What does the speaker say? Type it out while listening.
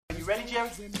You ready, Jerry?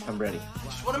 I'm ready.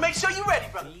 Just want to make sure you're ready,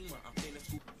 brother.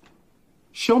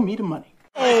 Show me the money.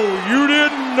 Oh, you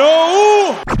didn't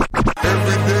know?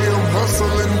 Every day I'm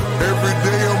hustling. Every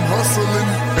day I'm hustling.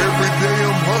 Every day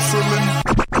I'm hustling.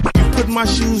 Put my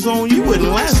shoes on, you wouldn't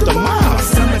last a mile.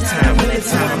 Summertime,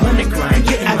 wintertime, on the grind.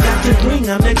 Yeah, I got the ring,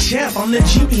 I'm the champ, I'm the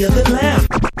genie of the lamp.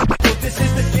 This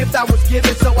is the gift I was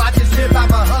given, so I just live by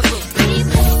my hustle.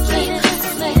 It's all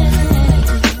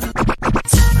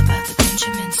about the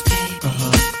Benjamins, baby.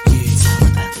 Yeah. It's all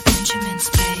about the Benjamins,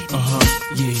 baby.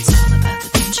 Yeah. It's all about the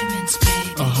Benjamins,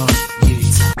 baby.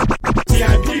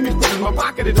 Yeah. CIP me put in my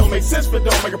pocket, it don't make sense, but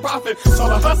don't make a profit. So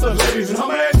I hustle, ladies and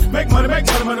homies. Make money, money.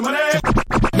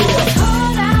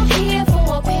 Called out here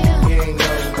for a pill.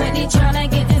 When he tryna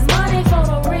get this money for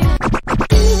the real.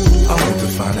 I want to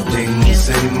find a thing to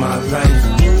save my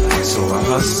life. So I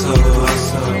hustle.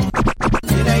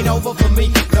 It ain't over for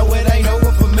me. No, it ain't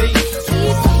over for me.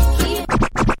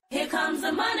 Here comes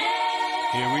the money.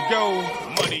 Here we go.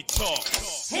 Money talk.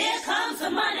 Here comes the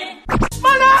money.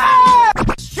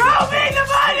 Show me the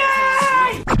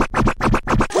money!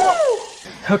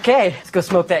 Okay, let's go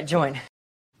smoke that joint.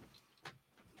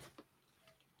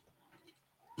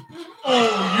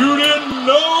 Oh, you didn't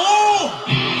know?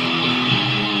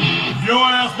 Your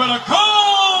ass better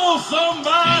call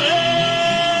somebody.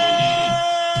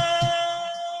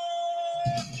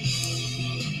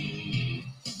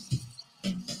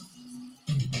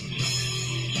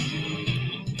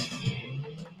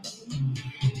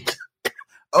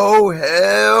 Oh,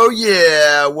 hell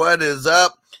yeah. What is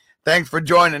up? Thanks for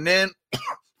joining in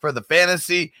for the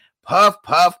Fantasy Puff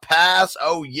Pass.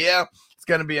 Oh, yeah. It's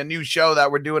going to be a new show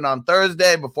that we're doing on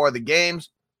Thursday before the games.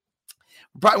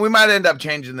 We might end up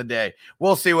changing the day.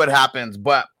 We'll see what happens.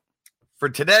 But for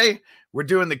today, we're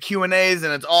doing the Q&As,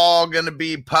 and it's all going to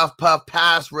be Puff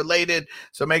Pass related.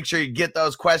 So make sure you get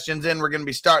those questions in. We're going to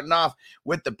be starting off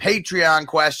with the Patreon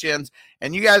questions.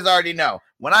 And you guys already know,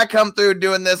 when I come through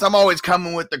doing this, I'm always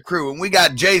coming with the crew. And we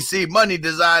got JC Money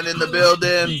Design in the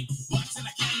building.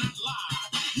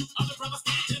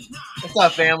 What's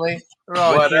up, family? We're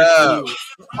always What here up? for you.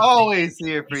 Always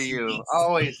here for you.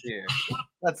 Always here.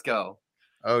 Let's go.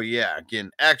 Oh, yeah, getting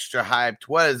extra hyped.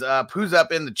 What is up? Who's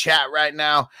up in the chat right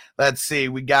now? Let's see.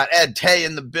 We got Ed Tay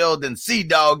in the building,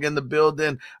 C-Dog in the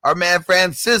building, our man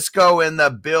Francisco in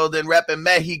the building, repping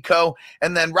Mexico.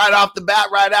 And then right off the bat,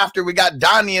 right after, we got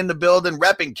Donnie in the building,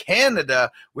 repping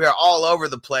Canada. We are all over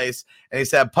the place. And he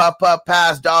said, Puff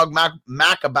Pass, dog,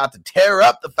 Mac about to tear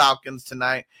up the Falcons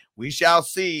tonight. We shall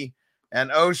see.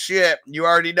 And oh, shit, you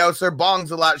already know Sir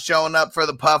Bong's a lot showing up for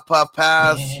the Puff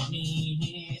Pass.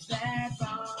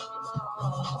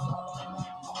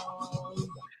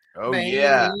 Oh,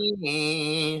 yeah.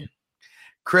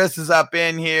 Chris is up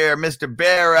in here. Mr.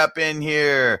 Bear up in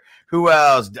here. Who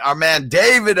else? Our man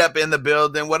David up in the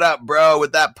building. What up, bro,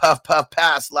 with that Puff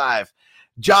Pass live?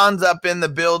 John's up in the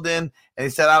building, and he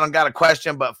said, I don't got a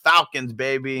question, but Falcons,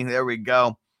 baby. There we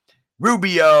go.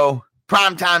 Rubio,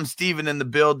 Primetime Steven in the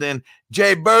building.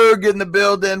 Jay Berg in the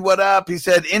building. What up? He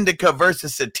said, Indica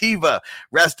versus Sativa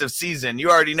rest of season.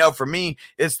 You already know, for me,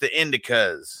 it's the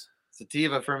Indicas.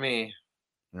 Sativa for me.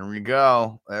 There we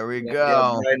go. There we go.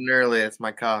 Yeah, bright and early. It's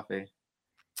my coffee.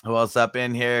 Who else up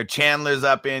in here? Chandler's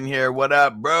up in here. What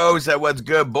up, bro? He said, what's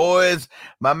good, boys?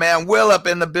 My man Will up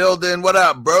in the building. What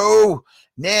up, bro?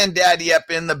 Nan Daddy up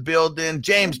in the building.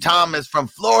 James Thomas from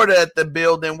Florida at the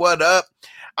building. What up?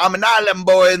 I'm an island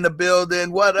boy in the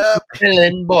building. What up?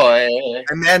 Island boy.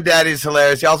 And Nan Daddy's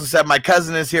hilarious. He also said, my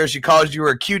cousin is here. She calls you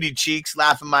her cutie cheeks,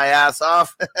 laughing my ass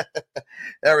off.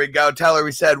 There we go. Tell her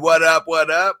we said, what up,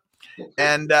 what up?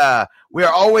 And we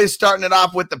are always starting it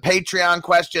off with the Patreon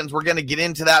questions. We're going to get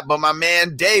into that. But my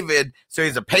man David, so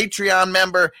he's a Patreon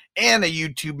member and a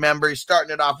YouTube member. He's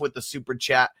starting it off with the super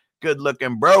chat. Good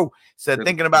looking, bro. Said,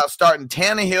 thinking about starting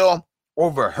Tannehill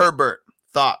over Herbert.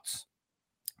 Thoughts?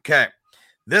 Okay.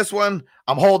 This one,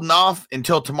 I'm holding off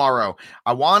until tomorrow.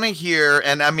 I want to hear,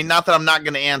 and I mean, not that I'm not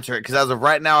going to answer it, because as of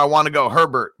right now, I want to go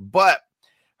Herbert. But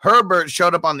Herbert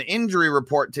showed up on the injury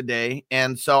report today,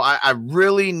 and so I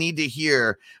really need to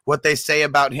hear what they say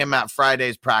about him at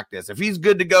Friday's practice. If he's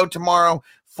good to go tomorrow,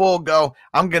 full go,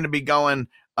 I'm going to be going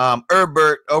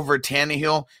Herbert over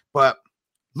Tannehill, but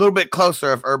a little bit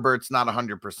closer if Herbert's not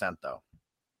 100%, though.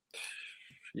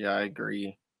 Yeah, I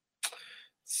agree.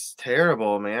 It's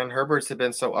terrible, man. Herbert's have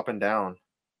been so up and down.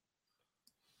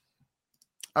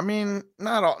 I mean,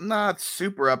 not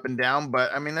super up and down,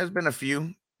 but I mean, there's been a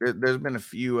few. There's been a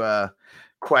few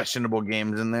questionable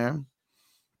games in there.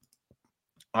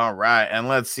 All right, and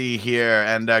let's see here.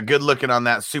 And good looking on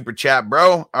that super chat,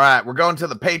 bro. All right, we're going to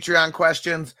the Patreon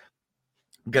questions.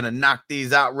 I'm going to knock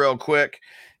these out real quick.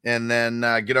 and then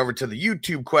get over to the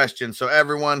YouTube question. So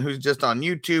everyone who's just on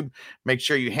YouTube, make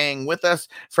sure you hang with us.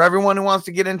 For everyone who wants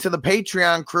to get into the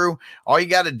Patreon crew, all you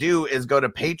got to do is go to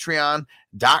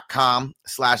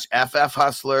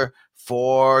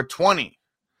patreon.com/FFHustler420.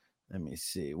 Let me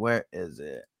see. Where is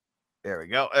it? There we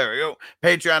go.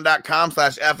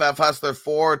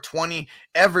 Patreon.com/FFHustler420.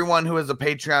 Everyone who is a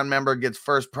Patreon member gets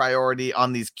first priority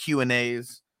on these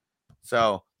Q&As.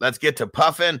 So let's get to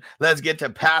puffing. Let's get to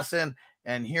passing.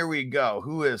 And here we go.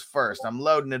 Who is first? I'm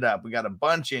loading it up. We got a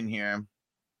bunch in here.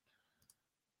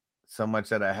 So much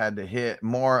that I had to hit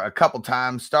more a couple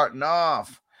times. Starting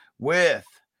off with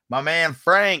my man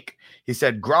Frank. He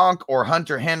said Gronk or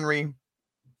Hunter Henry.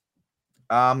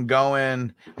 I'm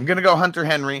gonna go Hunter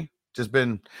Henry. Just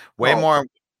been way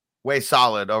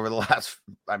solid over the last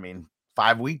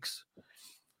 5 weeks.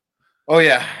 Oh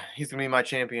yeah, he's gonna be my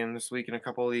champion this week in a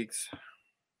couple of leagues.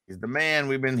 He's the man.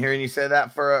 We've been hearing you say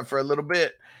that for a little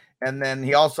bit. And then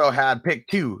he also had pick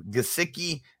 2,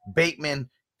 Gesicki, Bateman,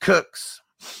 Cooks.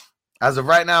 As of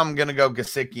right now, I'm gonna go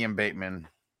Gesicki and Bateman.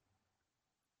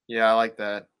 Yeah, I like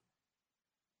that.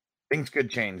 Things could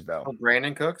change though. Oh,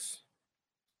 Brandon Cooks?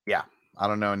 Yeah, I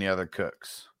don't know any other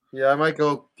Cooks. Yeah, I might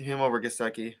go him over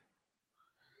Gesicki.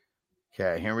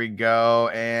 Okay, here we go.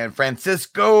 And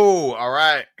Francisco. All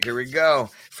right, here we go.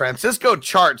 Francisco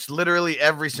charts literally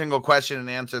every single question and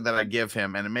answer that I give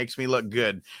him, and it makes me look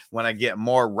good when I get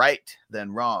more right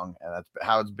than wrong. And that's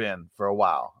how it's been for a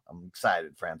while. I'm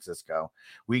excited, Francisco.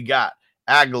 We got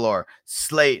Aguilar,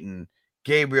 Slayton,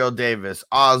 Gabriel Davis,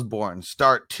 Osborne,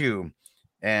 start 2.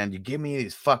 And you give me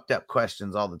these fucked up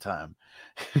questions all the time.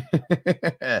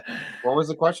 What was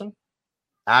the question?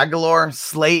 Aguilar,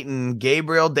 Slayton,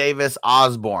 Gabriel Davis,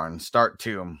 Osborne, start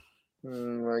 2. Oh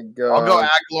my God. I'll go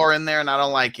Aguilar in there, and I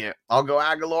don't like it. I'll go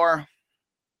Aguilar.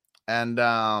 And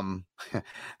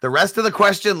the rest of the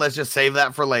question, let's just save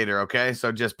that for later, okay?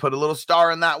 So just put a little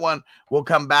star in that one. We'll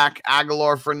come back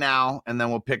Aguilar for now, and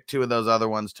then we'll pick 2 of those other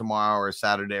ones tomorrow or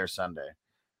Saturday or Sunday.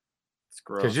 It's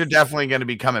gross. Because you're definitely going to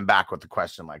be coming back with a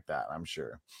question like that, I'm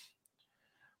sure.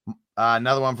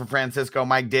 Another one for Francisco,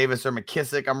 Mike Davis or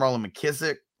McKissick. I'm rolling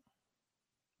McKissick.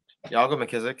 Yeah, I'll go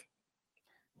McKissick.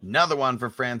 Another one for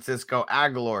Francisco,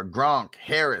 Aguilar, Gronk,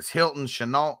 Harris, Hilton,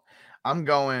 Chenault. I'm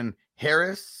going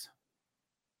Harris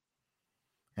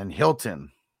and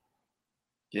Hilton.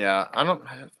 Yeah, I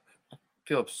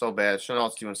feel so bad.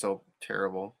 Chenault's doing so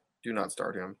terrible. Do not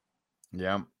start him.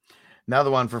 Yeah.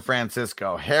 Another one for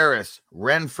Francisco, Harris,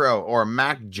 Renfro, or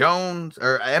Mac Jones,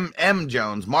 or M.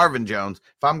 Jones, Marvin Jones.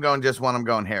 If I'm going just one, I'm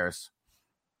going Harris.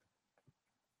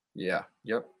 Yeah.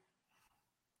 Yep.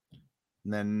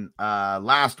 And then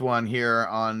last one here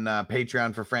on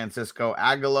Patreon for Francisco,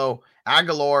 Aguilar,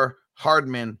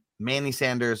 Hardman, Manny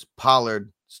Sanders,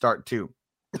 Pollard, start 2.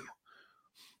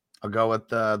 I'll go with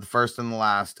the first and the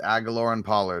last, Aguilar and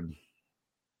Pollard.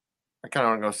 I kind of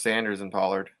want to go Sanders and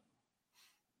Pollard.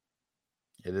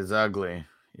 It is ugly.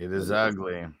 It is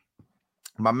ugly.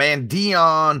 My man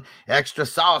Dion, extra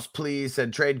sauce, please,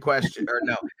 said trade question. Or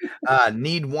no,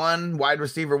 need 1 wide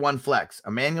receiver, 1 flex.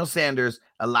 Emmanuel Sanders,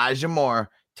 Elijah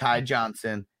Moore, Ty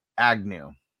Johnson,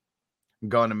 Agnew. I'm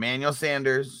going Emmanuel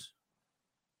Sanders.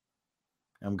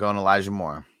 I'm going Elijah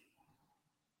Moore.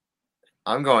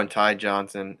 I'm going Ty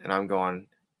Johnson, and I'm going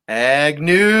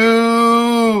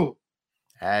Agnew.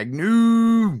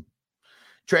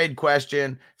 Trade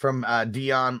question from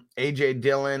Dion, AJ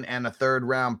Dillon, and a 3rd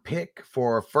round pick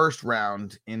for 1st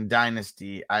round in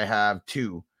Dynasty. I have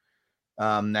 2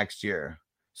 next year.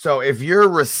 So if you're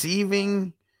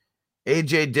receiving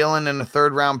AJ Dillon and a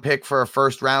 3rd round pick for a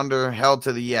 1st rounder, hell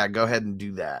to the go ahead and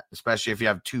do that, especially if you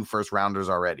have 2 1st rounders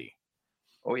already.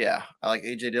 Oh, yeah. I like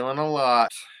AJ Dillon a lot.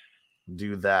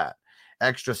 Do that.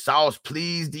 Extra sauce,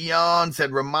 please, Dion,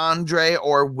 said Ramondre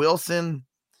or Wilson.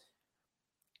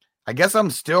 I guess I'm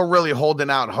still really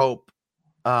holding out hope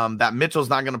that Mitchell's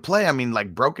not going to play. I mean,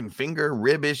 like broken finger,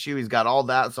 rib issue. He's got all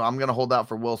that. So I'm going to hold out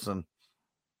for Wilson.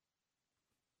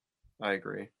 I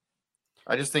agree.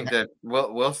 I just think that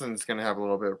Wilson's going to have a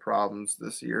little bit of problems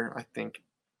this year, I think.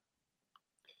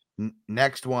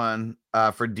 Next one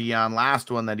for Dion.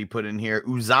 Last one that he put in here.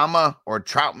 Uzama or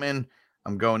Troutman.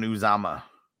 I'm going Uzama.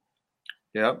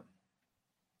 Yep.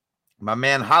 My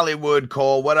man Hollywood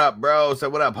Cole, what up, bro? So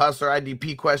what up, Hustler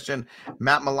IDP question?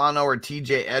 Matt Milano or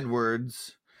TJ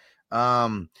Edwards? You're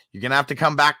gonna have to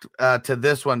come back to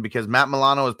this one because Matt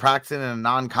Milano is practicing in a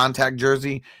non-contact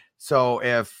jersey. So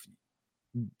if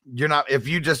you're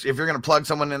gonna plug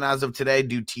someone in as of today,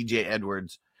 do TJ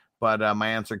Edwards. But my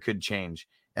answer could change.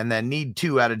 And then need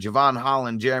 2 out of Javon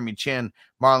Holland, Jeremy Chin,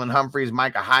 Marlon Humphreys,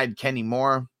 Micah Hyde, Kenny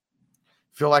Moore.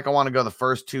 Feel like I want to go the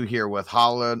first two here with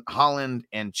Holland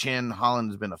and Chin.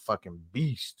 Holland's been a fucking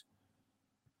beast.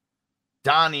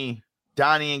 Donnie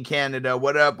in Canada.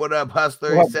 What up,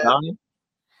 Hustler? He said,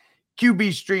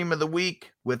 QB stream of the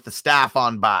week with the staff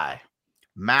on bye.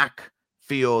 Mac,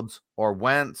 Fields, or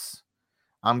Wentz.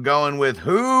 I'm going with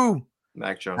who?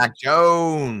 Mac Jones. Mac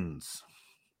Jones.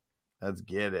 Let's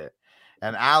get it.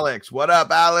 And Alex, what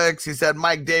up, Alex? He said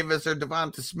Mike Davis or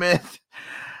Devonta Smith.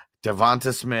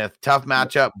 Devonta Smith. Tough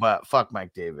matchup, but fuck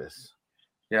Mike Davis.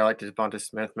 Yeah, I like Devonta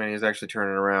Smith, man. He's actually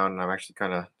turning around, and I'm actually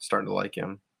kind of starting to like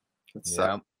him.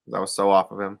 I was so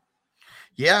off of him.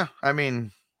 Yeah, I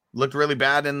mean, looked really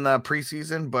bad in the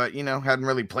preseason, but, hadn't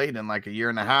really played in like a year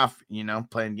and a half,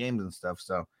 playing games and stuff.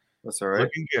 So that's all right.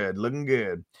 Looking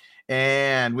good.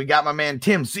 And we got my man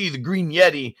Tim C, the Green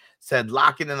Yeti, said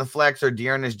Lockett in the flex or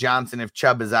Dearness Johnson if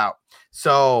Chubb is out.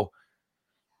 So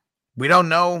we don't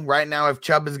know right now if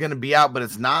Chubb is going to be out, but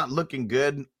it's not looking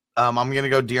good. I'm going to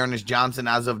go Dearness Johnson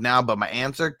as of now, but my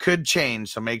answer could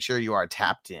change. So make sure you are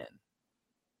tapped in.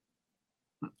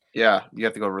 Yeah, you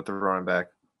have to go with the running back.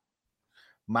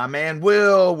 My man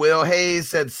Will Hayes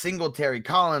said Singletary,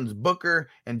 Collins, Booker,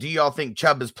 and do y'all think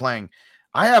Chubb is playing?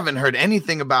 I haven't heard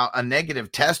anything about a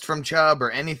negative test from Chubb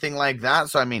or anything like that.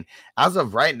 So, I mean, as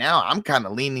of right now, I'm kind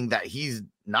of leaning that he's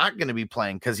not going to be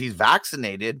playing because he's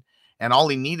vaccinated, and all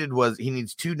he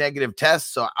needs 2 negative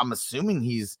tests. So I'm assuming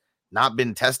he's not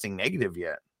been testing negative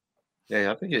yet.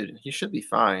 Yeah, I think he should be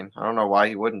fine. I don't know why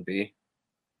he wouldn't be.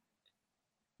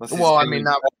 Well, I mean,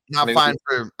 not fine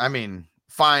for,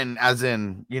 fine as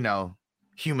in,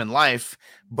 human life,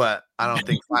 but I don't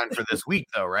think fine for this week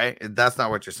though, right? That's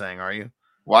not what you're saying, are you?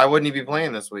 Why wouldn't he be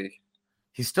playing this week?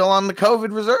 He's still on the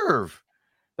COVID reserve.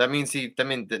 That means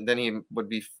then he would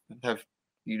be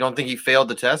you don't think he failed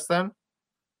the test then?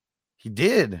 He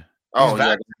did. Oh, he's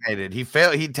vaccinated. He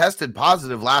failed. He tested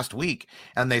positive last week,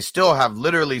 and they still have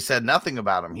literally said nothing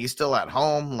about him. He's still at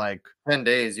home. Like 10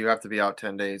 days. You have to be out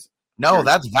 10 days. No,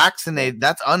 that's vaccinated.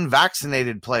 That's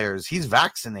unvaccinated players. He's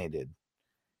vaccinated.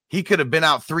 He could have been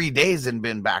out 3 days and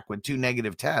been back with 2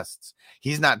 negative tests.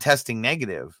 He's not testing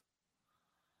negative.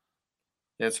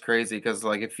 It's crazy because,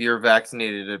 like, if you're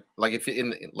vaccinated, like if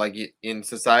in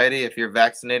society, if you're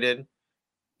vaccinated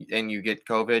and you get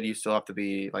COVID, you still have to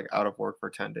be like out of work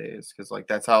for 10 days because like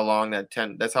that's how long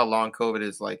COVID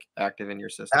is like active in your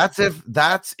system.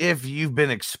 That's if you've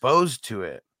been exposed to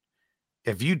it.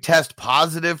 If you test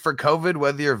positive for COVID,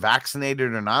 whether you're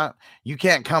vaccinated or not, you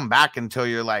can't come back until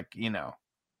you're like,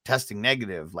 testing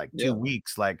negative, like 2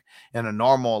 weeks, like in a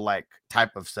normal like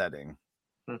type of setting.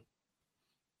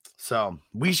 So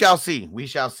we shall see.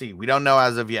 We don't know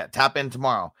as of yet. Tap in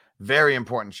tomorrow. Very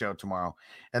important show tomorrow.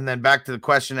 And then back to the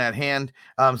question at hand.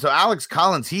 So Alex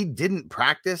Collins, he didn't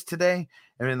practice today.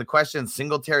 I mean, the question,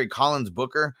 Singletary, Collins,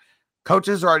 Booker.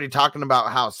 Coaches are already talking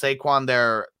about how Saquon,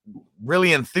 they're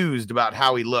really enthused about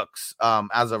how he looks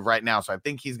as of right now. So I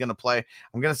think he's going to play.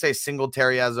 I'm going to say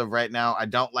Singletary as of right now. I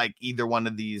don't like either one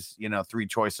of these, 3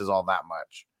 choices all that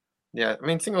much. Yeah, I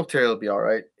mean, Singletary will be all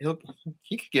right.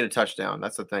 He could get a touchdown.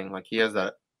 That's the thing. Like, he has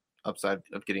that upside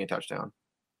of getting a touchdown.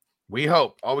 We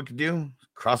hope. All we can do,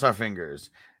 cross our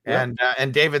fingers. Yeah.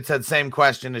 And David said same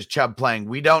question as Chubb playing.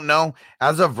 We don't know.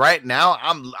 As of right now,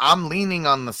 I'm leaning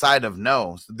on the side of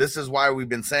no. So this is why we've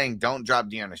been saying don't drop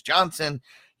Dearness Johnson,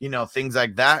 things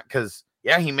like that. Because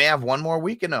he may have one more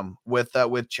week in him with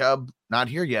Chubb not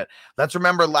here yet. Let's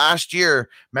remember last year.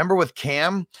 Remember with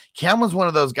Cam? Cam was one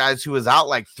of those guys who was out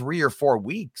like 3 or 4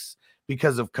 weeks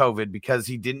because of COVID because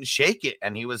he didn't shake it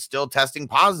and he was still testing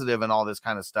positive and all this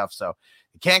kind of stuff. So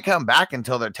you can't come back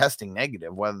until they're testing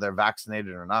negative, whether they're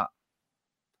vaccinated or not.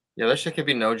 Yeah, that shit could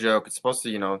be no joke. It's supposed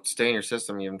to, stay in your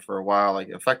system even for a while, like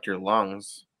affect your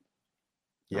lungs.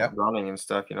 Yeah, running and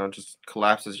stuff, just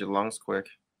collapses your lungs quick.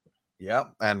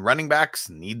 Yep, and running backs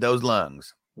need those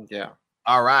lungs. Yeah.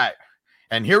 All right,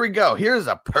 and here we go. Here's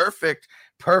a perfect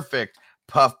puff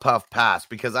pass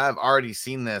because I've already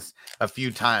seen this a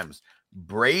few times.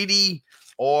 Brady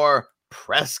or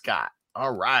Prescott.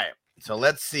 All right. So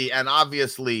let's see. And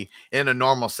obviously in a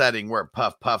normal setting, we're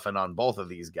puffing on both of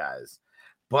these guys.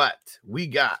 But we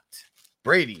got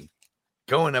Brady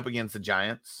going up against the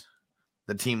Giants,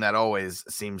 the team that always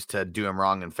seems to do him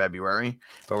wrong in February,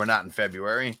 but we're not in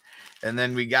February. And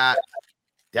then we got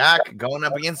Dak going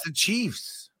up against the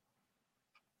Chiefs.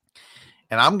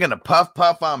 And I'm going to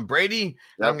puff on Brady.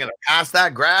 Yep. I'm going to pass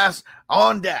that grass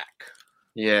on Dak.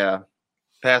 Yeah.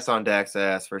 Pass on Dak's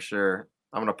ass for sure.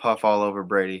 I'm going to puff all over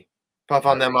Brady. Puff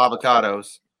on them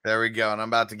avocados. There we go. And I'm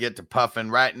about to get to puffing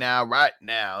right now.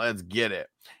 Let's get it.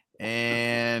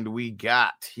 And we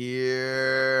got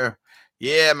here.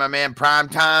 Yeah, my man,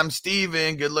 Primetime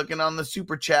Steven. Good looking on the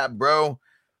super chat, bro.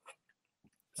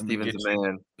 Steven's a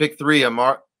man. Pick 3: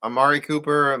 Amari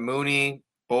Cooper, Mooney,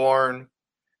 Bourne,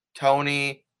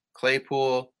 Tony,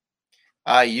 Claypool,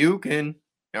 Ayuk,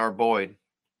 or Boyd.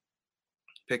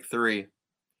 Pick 3.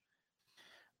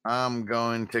 I'm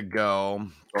going to go.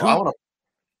 Well,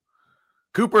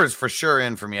 Cooper's for sure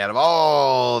in for me. Out of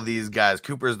all these guys,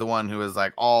 Cooper's the one who is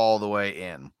like all the way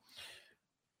in.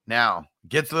 Now,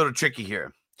 gets a little tricky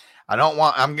here. We're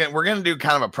going to do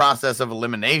kind of a process of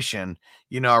elimination,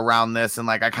 around this. And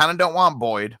like, I kind of don't want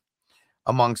Boyd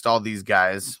amongst all these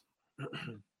guys.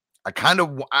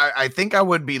 I think I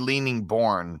would be leaning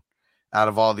Bourne out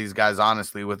of all these guys,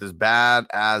 honestly, with as bad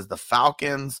as the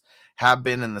Falcons have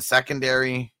been in the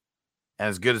secondary and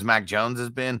as good as Mac Jones has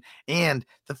been. And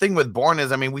the thing with Bourne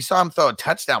is, we saw him throw a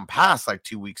touchdown pass like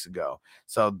 2 weeks ago.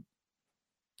 So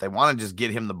they want to just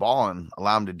get him the ball and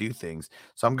allow him to do things.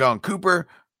 So I'm going Cooper,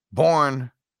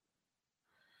 Bourne,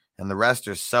 and the rest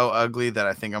are so ugly that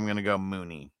I think I'm going to go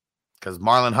Mooney because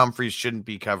Marlon Humphreys shouldn't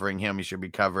be covering him. He should be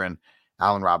covering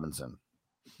Allen Robinson.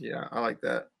 Yeah, I like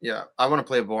that. Yeah, I want to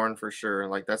play Bourne for sure.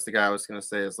 Like, that's the guy I was going to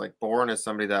say is like Bourne is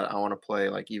somebody that I want to play,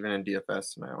 like even in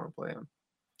DFS tonight, I want to play him.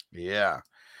 Yeah.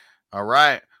 All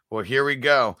right. Well, here we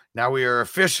go. Now we are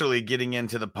officially getting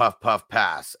into the Puff Puff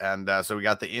Pass. And so we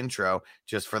got the intro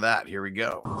just for that. Here we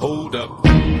go. Hold up.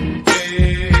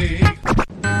 Hey.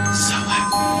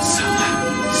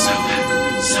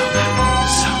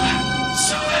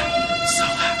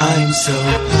 I'm so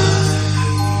high.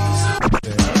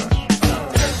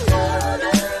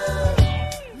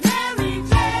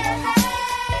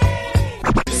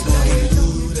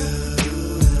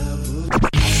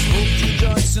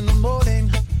 In the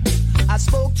morning, I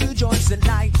smoke 2 joints at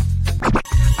night.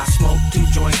 I smoke 2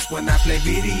 joints when I play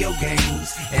video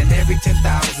games, and every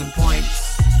 10,000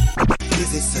 points.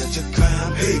 Is it such a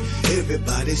crime? Hey,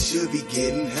 everybody should be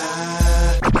getting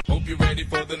high. Hope you're ready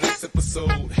for the next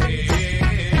episode.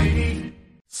 Hey,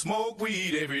 smoke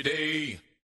weed every day.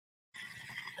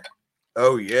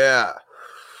 Oh, yeah.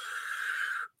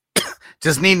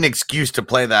 Just need an excuse to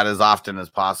play that as often as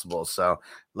possible. So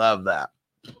love that.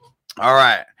 All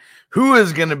right. Who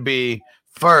is going to be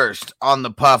first on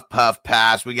the Puff Puff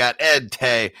Pass? We got Ed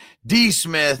Tay, D.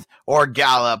 Smith, or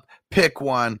Gallup. Pick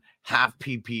one, half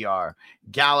PPR.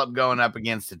 Gallup going up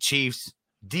against the Chiefs.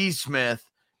 D. Smith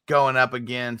going up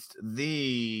against who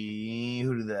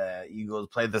do the Eagles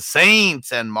play? The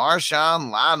Saints and Marshawn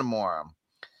Lattimore.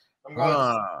 I'm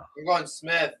going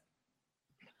Smith.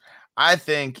 I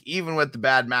think even with the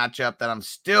bad matchup that I'm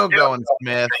still going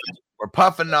Smith. We're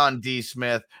puffing on D.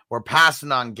 Smith. We're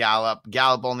passing on Gallup.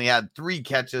 Gallup only had 3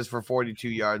 catches for 42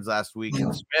 yards last week.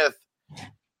 And Smith,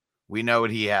 we know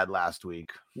what he had last week.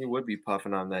 You would be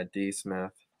puffing on that D.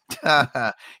 Smith.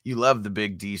 You love the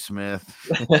big D. Smith.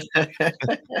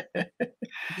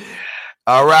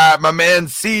 All right, my man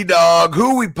C-Dog.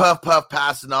 Who we puff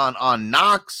passing on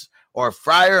Knox or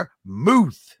Fryer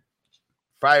Muth?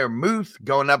 Fryer Muth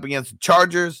going up against the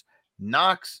Chargers.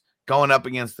 Knox going up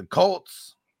against the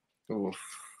Colts. Oof.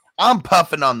 I'm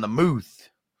puffing on the Muth.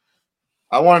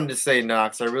 I wanted to say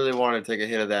Knox. I really wanted to take a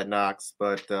hit of that Knox,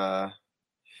 but I'm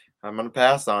going to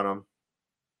pass on him.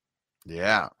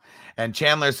 Yeah. And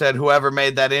Chandler said, whoever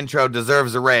made that intro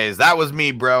deserves a raise. That was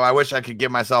me, bro. I wish I could give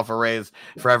myself a raise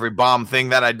for every bomb thing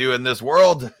that I do in this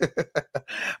world.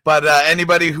 But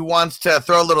anybody who wants to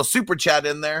throw a little super chat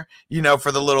in there,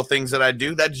 for the little things that I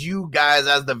do, that's you guys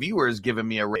as the viewers giving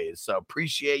me a raise. So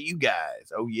appreciate you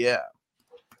guys. Oh, yeah.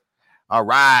 All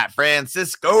right,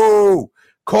 Francisco,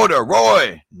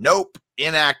 Corduroy, nope,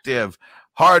 inactive.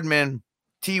 Hardman,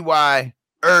 T.Y.,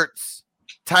 Ertz,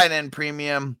 tight end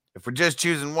premium. If we're just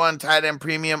choosing one tight end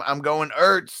premium, I'm going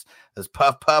Ertz. Let's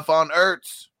puff on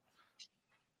Ertz.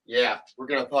 Yeah, we're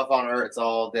going to puff on Ertz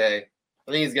all day.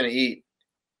 I think he's going to eat.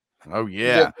 Oh,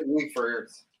 yeah. Good week for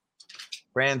Ertz.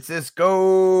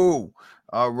 Francisco.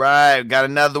 All right, got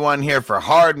another one here for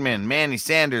Hardman, Manny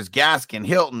Sanders, Gaskin,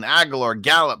 Hilton, Aguilar,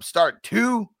 Gallup. Start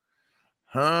 2.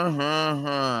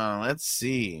 Let's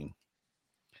see.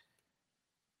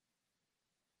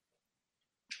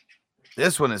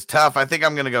 This one is tough. I think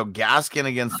I'm going to go Gaskin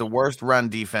against the worst run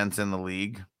defense in the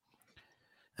league.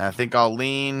 And I think I'll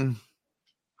lean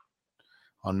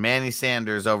on Manny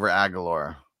Sanders over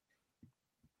Aguilar.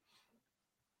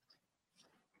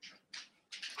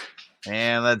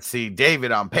 And let's see,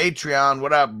 David on Patreon.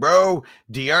 What up, bro?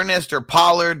 D'Ernest or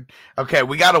Pollard? Okay,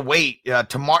 we got to wait.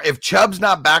 Tomorrow, if Chubb's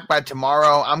not back by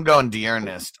tomorrow, I'm going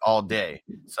D'Ernest all day.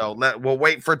 So we'll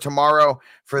wait for tomorrow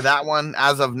for that one.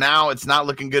 As of now, it's not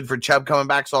looking good for Chubb coming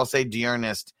back, so I'll say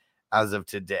D'Ernest as of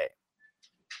today.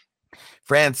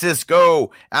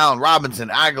 Francisco, Allen Robinson,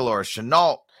 Aguilar,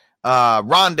 Chenault,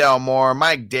 Rondell Moore,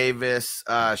 Mike Davis,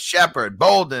 Shepard,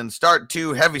 Bolden, start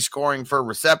 2, heavy scoring for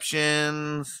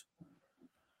receptions.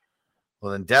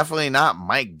 Well, then definitely not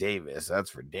Mike Davis. That's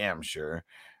for damn sure.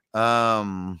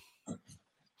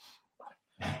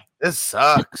 This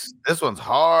sucks. This one's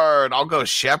hard. I'll go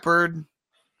Shepard.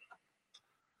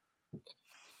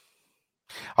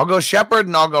 I'll go Shepard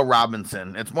and I'll go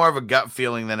Robinson. It's more of a gut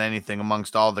feeling than anything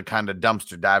amongst all the kind of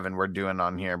dumpster diving we're doing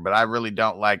on here, but I really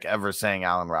don't like ever saying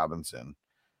Allen Robinson.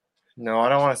 No, I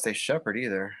don't want to say Shepard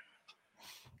either.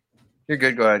 You're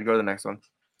good. Go ahead. Go to the next one.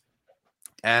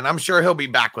 And I'm sure he'll be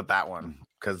back with that one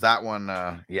because that one,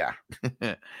 yeah.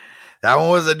 That one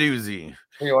was a doozy.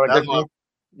 You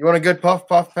want a good puff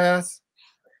pass?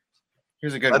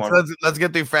 Here's a good one. Let's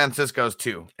get through Francisco's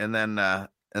too, and then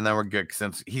we're good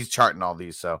since he's charting all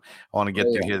these. So I want to get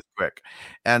through his quick.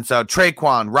 And so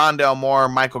Traquan, Rondell Moore,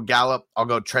 Michael Gallup. I'll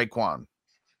go Traquan.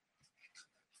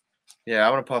 Yeah,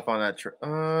 I'm gonna puff on that.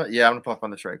 I'm gonna puff on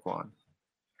the Traquan.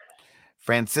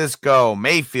 Francisco,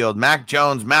 Mayfield, Mac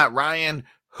Jones, Matt Ryan.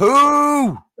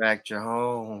 Who? Mac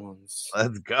Jones.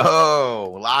 Let's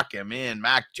go. Lock him in,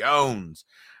 Mac Jones.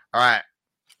 All right.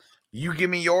 You give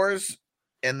me yours,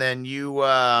 and then you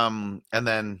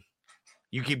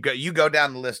keep you go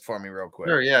down the list for me real quick.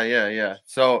 Sure, yeah.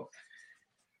 So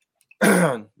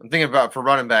I'm thinking about for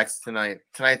running backs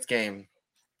tonight's game.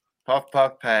 Puff,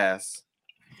 pass.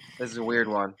 This is a weird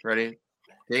one. Ready?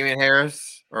 Damian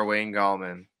Harris or Wayne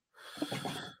Gallman?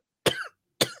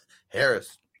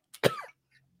 Harris.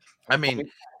 I mean,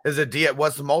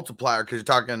 what's the multiplier? Because you're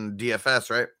talking DFS,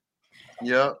 right?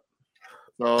 Yep.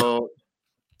 So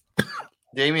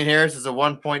Damian Harris is a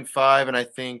 1.5, and I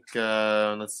think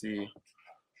let's see.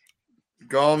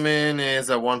 Gallman is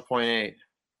a 1.8.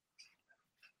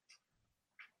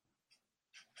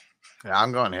 Yeah,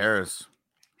 I'm going Harris.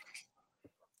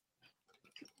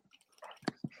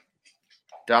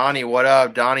 Donnie, what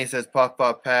up? Donnie says puff,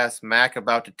 pass. Mac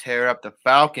about to tear up the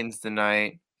Falcons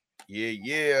tonight.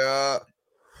 Yeah.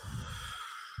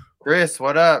 Chris,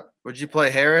 what up? Would you play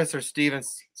Harris or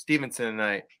Stevenson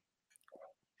tonight?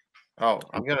 Oh,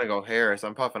 I'm gonna go Harris.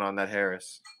 I'm puffing on that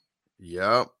Harris.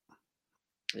 Yep.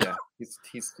 Yeah, he's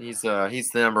the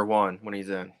number one when he's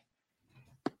in.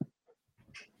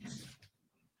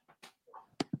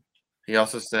 He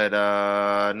also said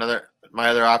my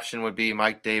other option would be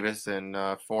Mike Davis and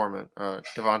Foreman,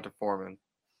 Devonta Foreman.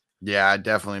 Yeah, I'd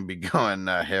definitely be going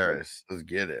Harris. Let's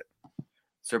get it.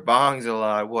 Sir Bongs a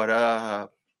lot. What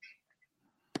up?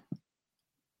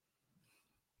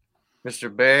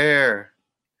 Mr. Bear.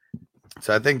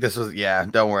 So I think this was,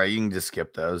 don't worry. You can just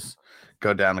skip those.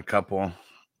 Go down a couple.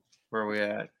 Where are we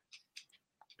at?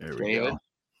 There we go.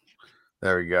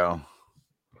 There we go.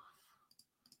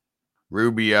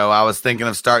 Rubio. I was thinking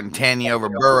of starting Tanny over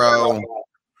Burrow.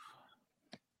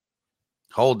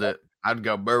 Hold it. I'd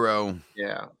go Burrow.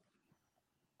 Yeah.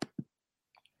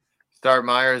 Start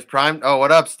Myers. Prime. Oh,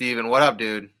 what up, Steven? What up,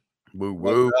 dude? Woo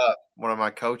woo. What up? One of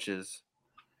my coaches.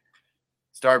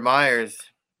 Start Myers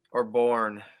or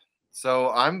Bourne. So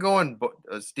I'm going,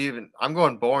 Steven. I'm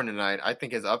going Bourne tonight. I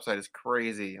think his upside is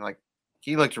crazy. Like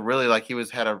he looked really like he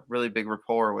had a really big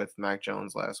rapport with Mac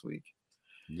Jones last week.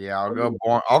 Yeah, I'll go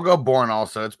Bourne. I'll go Bourne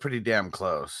also. It's pretty damn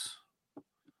close.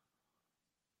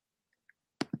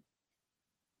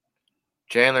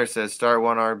 Chandler says start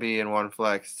one RB and one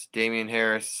flex. Damian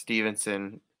Harris,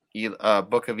 Stevenson,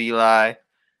 Book of Eli,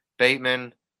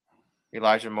 Bateman,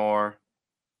 Elijah Moore,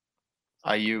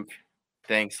 Ayuk.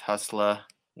 Thanks, Hustler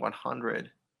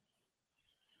 100.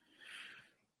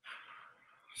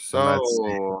 So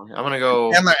I'm gonna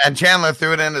go. Chandler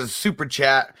threw it in as a super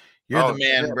chat. You're the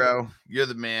man, bro. You're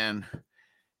the man.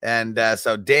 And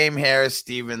so Dame Harris,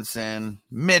 Stevenson,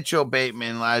 Mitchell,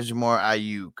 Bateman, Elijah Moore,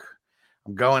 Ayuk.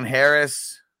 I'm going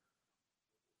Harris.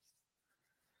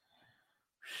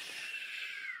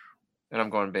 And I'm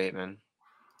going Bateman.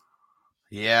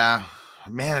 Yeah.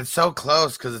 Man, it's so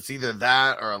close because it's either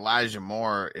that or Elijah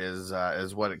Moore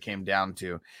is what it came down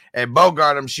to. Hey,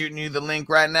 Bogart, I'm shooting you the link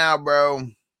right now, bro.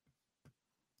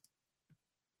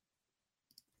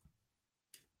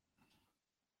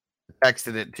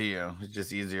 Texted it to you. It's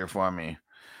just easier for me.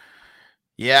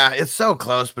 Yeah, it's so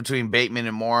close between Bateman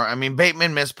and Moore. I mean,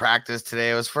 Bateman missed practice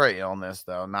today. It was for illness,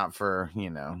 though, not for,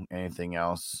 anything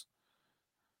else.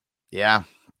 Yeah.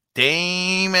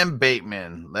 Dame and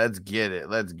Bateman. Let's get it.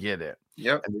 Let's get it.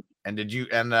 Yep.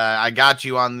 And I got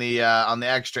you on the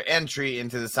extra entry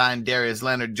into the signed Darius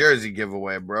Leonard jersey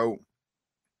giveaway, bro.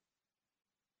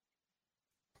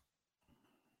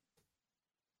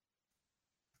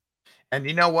 And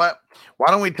you know what?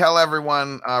 Why don't we tell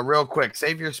everyone real quick?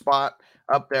 Save your spot.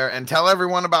 up there. And tell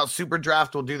everyone about Super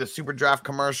Draft. We'll do the Super Draft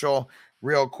commercial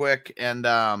real quick. And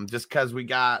just because we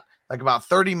got like about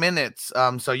 30 minutes.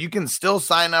 So you can still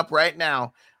sign up right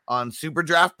now on Super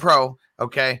Draft Pro.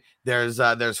 Okay.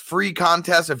 There's free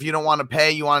contests. If you don't want to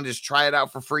pay, you want to just try it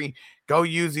out for free, go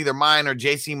use either mine or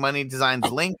JC Money Designs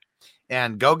link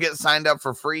and go get signed up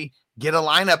for free. Get a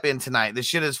lineup in tonight. This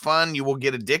shit is fun. You will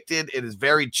get addicted. It is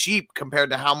very cheap compared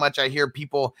to how much I hear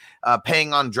people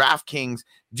paying on DraftKings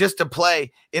just to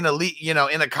play in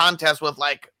in a contest with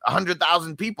like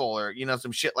 100,000 people or,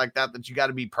 some shit like that you got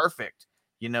to be perfect,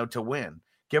 to win.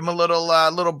 Give them a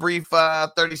little brief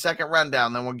 30-second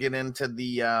rundown. Then we'll get into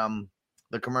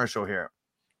the commercial here.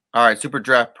 All right. Super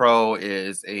Draft Pro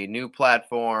is a new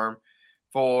platform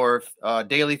for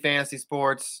daily fantasy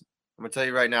sports. I'm going to tell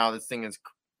you right now, this thing is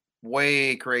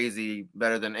way crazy,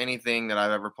 better than anything that I've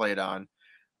ever played on.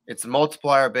 It's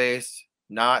multiplier based,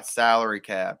 not salary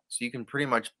cap. So you can pretty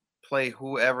much play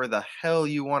whoever the hell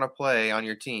you want to play on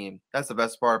your team. That's the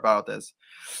best part about this.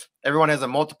 Everyone has a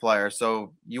multiplier,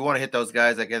 so you want to hit those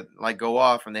guys that go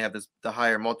off and they have the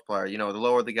higher multiplier. The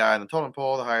lower the guy on the totem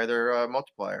pole, the higher their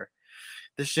multiplier.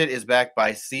 This shit is backed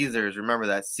by Caesars. Remember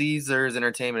that. Caesars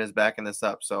Entertainment is backing this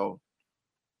up, so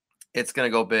it's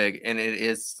gonna go big, and it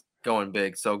is going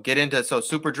big. So get into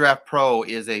Super Draft Pro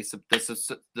is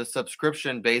the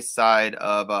subscription based side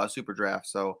of Super Draft.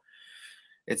 So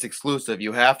it's exclusive.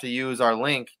 You have to use our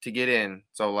link to get in.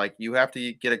 So you have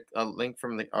to get a link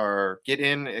from our get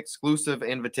in exclusive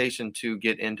invitation to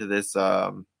get into this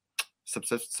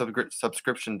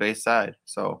subscription based side.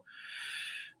 So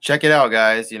check it out,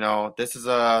 guys. This is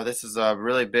a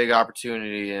really big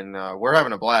opportunity, and we're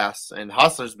having a blast. And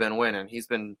Hustler's been winning; he's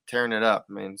been tearing it up,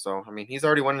 man. So he's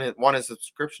already won his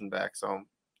subscription back, so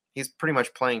he's pretty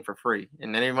much playing for free.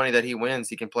 And any money that he wins,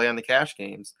 he can play on the cash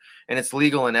games, and it's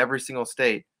legal in every single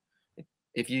state.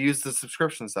 If you use the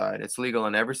subscription side, it's legal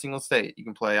in every single state. You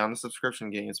can play on the subscription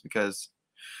games because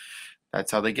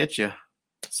that's how they get you.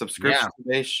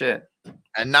 Subscription-based shit.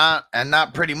 And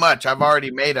not pretty much. I've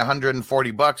already made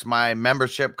 $140. My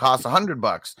membership costs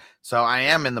 $100. So I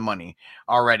am in the money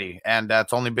already. And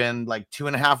that's only been like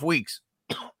 2.5 weeks.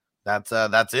 That's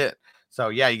it. So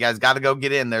yeah, you guys got to go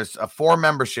get in. There's 4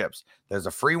 memberships. There's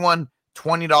a free one,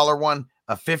 $20 one,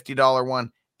 a $50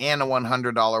 one, and a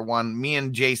 $100 one. Me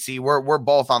and JC, we're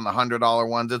both on the $100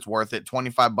 ones. It's worth it.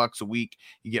 $25 a week.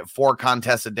 You get 4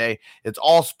 contests a day. It's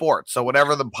all sports. So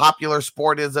whatever the popular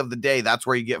sport is of the day, that's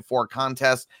where you get 4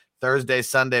 contests. Thursday,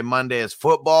 Sunday, Monday is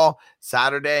football.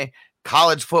 Saturday,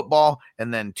 college football.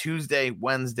 And then Tuesday,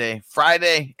 Wednesday,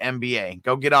 Friday, NBA.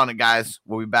 Go get on it, guys.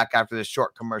 We'll be back after this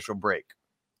short commercial break.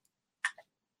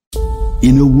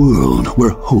 In a world where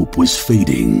hope was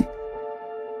fading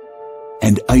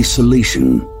and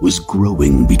isolation was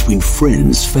growing between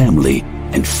friends, family,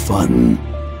 and fun,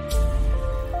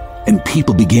 and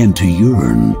people began to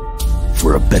yearn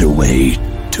for a better way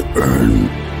to earn.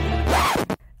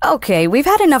 Okay, we've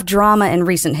had enough drama in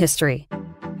recent history.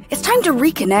 It's time to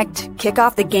reconnect, kick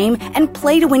off the game, and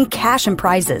play to win cash and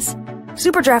prizes.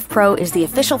 Super Draft Pro is the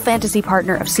official fantasy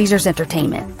partner of Caesars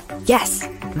Entertainment. Yes,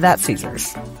 that's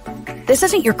Caesars. This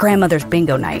isn't your grandmother's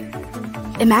bingo night.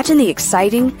 Imagine the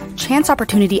exciting chance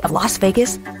opportunity of Las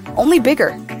Vegas, only bigger,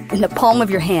 in the palm of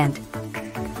your hand.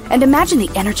 And imagine the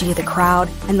energy of the crowd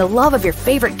and the love of your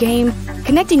favorite game,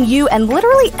 connecting you and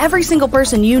literally every single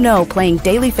person you know playing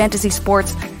daily fantasy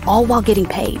sports, all while getting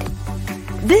paid.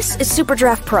 This is Super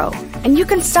Draft Pro, and you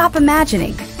can stop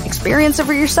imagining. Experience it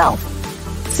for yourself.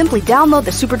 Simply download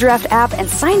the Super Draft app and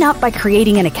sign up by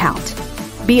creating an account.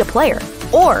 Be a player,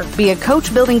 or be a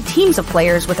coach building teams of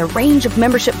players with a range of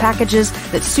membership packages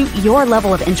that suit your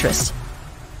level of interest.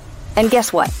 And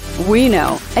guess what? We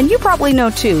know, and you probably know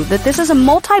too, that this is a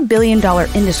multi-billion-dollar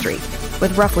industry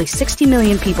with roughly 60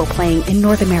 million people playing in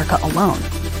North America alone.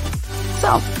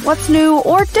 So, what's new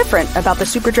or different about the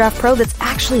Super Draft Pro that's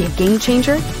actually a game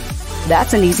changer?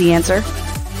 That's an easy answer.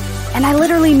 And I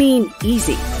literally mean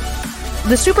easy.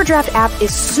 The Super Draft app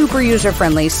is super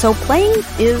user-friendly, so playing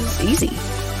is easy.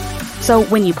 So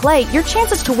when you play, your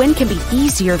chances to win can be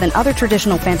easier than other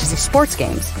traditional fantasy sports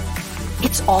games.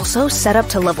 It's also set up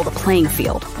to level the playing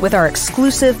field with our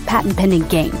exclusive patent-pending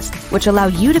games, which allow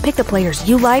you to pick the players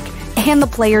you like and the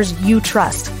players you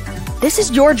trust. This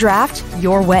is your draft,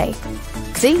 your way.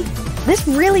 See? This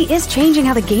really is changing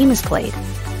how the game is played.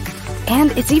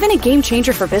 And it's even a game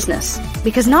changer for business,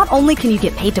 because not only can you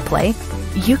get paid to play,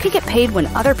 you can get paid when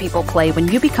other people play when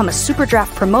you become a Super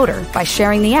Draft promoter by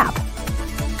sharing the app.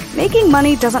 Making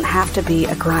money doesn't have to be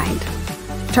a grind.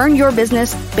 Turn your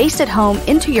business based at home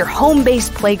into your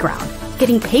home-based playground,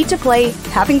 getting paid to play,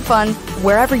 having fun,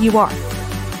 wherever you are.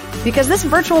 Because this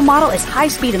virtual model is high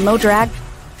speed and low drag,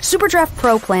 SuperDraft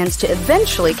Pro plans to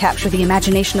eventually capture the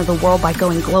imagination of the world by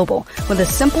going global with a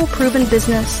simple, proven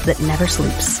business that never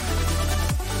sleeps.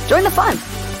 Join the fun.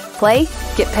 Play,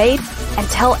 get paid, and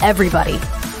tell everybody.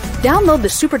 Download the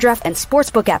SuperDraft and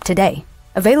Sportsbook app today.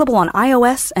 Available on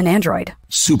iOS and Android.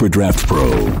 SuperDraft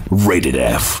Pro, rated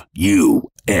F,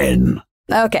 UN.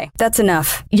 Okay, that's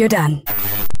enough. You're done.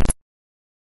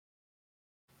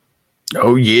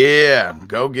 Oh, yeah.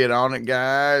 Go get on it,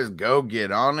 guys. Go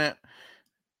get on it.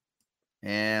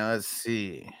 And let's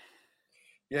see.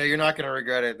 Yeah, you're not gonna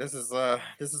regret it. This is the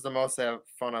most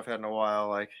fun I've had in a while.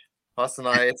 Like us and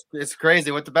I, it's crazy.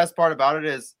 What the best part about it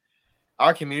is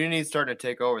our community is starting to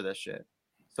take over this shit.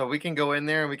 So we can go in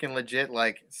there and we can legit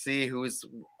like see who's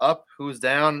up, who's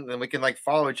down, and we can like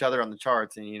follow each other on the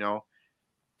charts and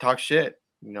talk shit.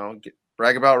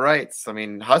 Brag about rights. I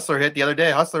mean, Hustler hit the other day.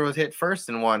 Hustler was hit first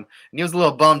in one. And he was a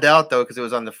little bummed out, though, because it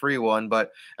was on the free one. But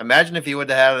imagine if he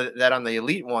would have had that on the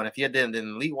elite one. If he had done the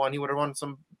elite one, he would have won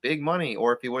some big money.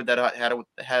 Or if he would have had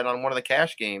it on one of the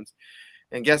cash games.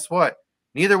 And guess what?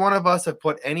 Neither one of us have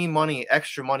put any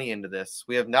extra money into this.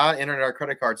 We have not entered our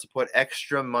credit cards to put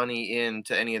extra money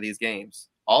into any of these games.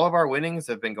 All of our winnings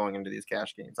have been going into these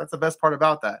cash games. That's the best part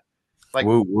about that. Like,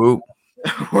 woo, woo.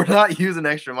 We're not using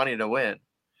extra money to win.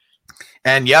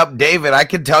 And yep, David, I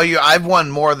can tell you I've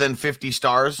won more than 50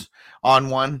 stars on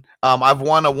one. I've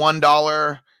won a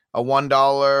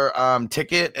 $1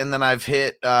 ticket, and then I've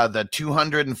hit the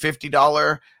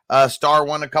 $250 star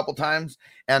one a couple times.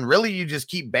 And really, you just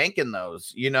keep banking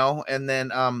those, and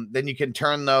then you can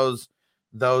turn those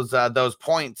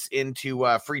points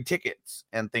into free tickets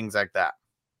and things like that.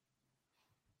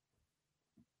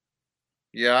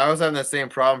 Yeah, I was having the same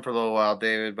problem for a little while,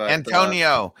 David. But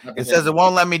Antonio, it says it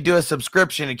won't let me do a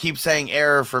subscription. It keeps saying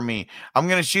error for me. I'm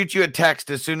going to shoot you a text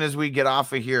as soon as we get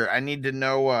off of here. I need to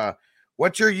know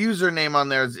what's your username on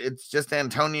there. It's just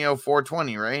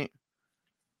Antonio420, right?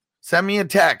 Send me a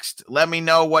text. Let me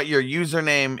know what your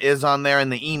username is on there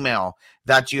in the email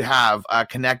that you have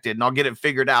connected, and I'll get it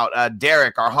figured out.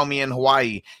 Derek, our homie in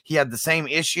Hawaii, he had the same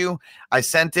issue. I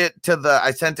sent it to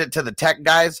the tech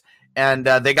guys. And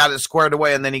they got it squared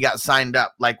away, and then he got signed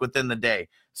up like within the day.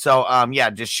 So,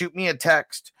 just shoot me a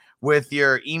text with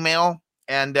your email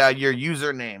and your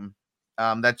username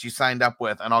that you signed up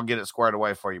with, and I'll get it squared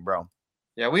away for you, bro.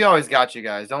 Yeah, we always got you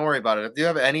guys. Don't worry about it. If you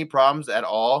have any problems at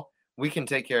all, we can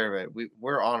take care of it.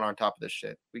 We're on top of this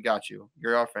shit. We got you.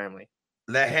 You're our family.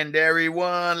 Legendary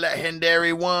one,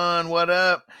 what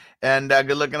up? And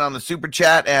good looking on the super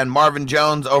chat. And Marvin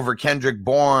Jones over Kendrick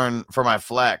Bourne for my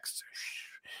flex.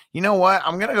 You know what?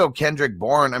 I'm going to go Kendrick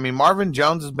Bourne. I mean, Marvin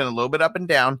Jones has been a little bit up and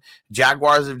down.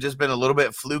 Jaguars have just been a little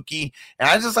bit fluky. And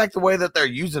I just like the way that they're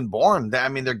using Bourne. I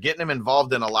mean, they're getting him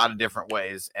involved in a lot of different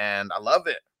ways. And I love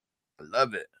it.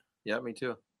 Yeah, me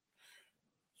too.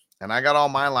 And I got all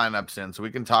my lineups in, so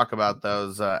we can talk about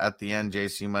those at the end,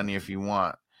 JC Money, if you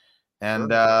want.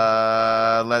 And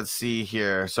let's see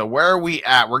here. So where are we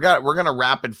at? We're going to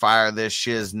rapid fire this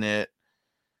shiznit.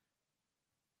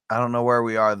 I don't know where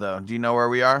we are, though. Do you know where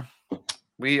we are?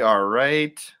 We are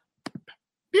right.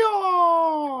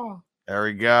 Yeah. There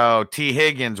we go. T.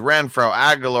 Higgins, Renfro,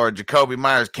 Aguilar, Jacoby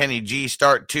Myers, Kenny G.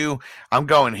 Start 2. I'm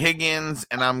going Higgins,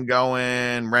 and I'm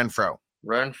going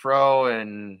Renfro.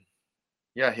 And,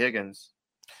 yeah, Higgins.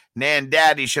 Nan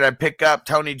Daddy, should I pick up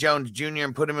Tony Jones Jr.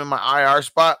 and put him in my IR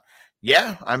spot?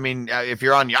 Yeah. I mean, if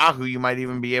you're on Yahoo, you might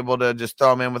even be able to just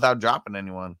throw him in without dropping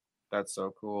anyone. That's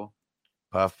so cool.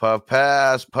 Puff, puff,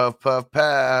 pass. Puff, puff,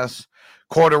 pass.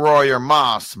 Corduroy or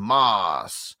Moss.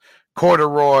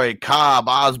 Corduroy, Cobb,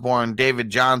 Osborne, David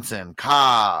Johnson,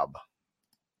 Cobb.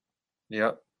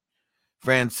 Yep.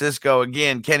 Francisco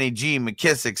again, Kenny G,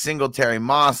 McKissick, Singletary,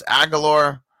 Moss,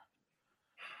 Aguilar.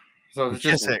 So it's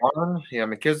just one? Yeah,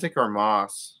 McKissick or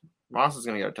Moss. Moss is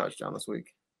going to get a touchdown this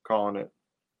week. Calling it.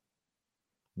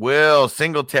 Will,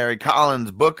 Singletary, Collins,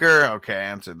 Booker. Okay,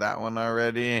 answered that one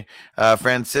already.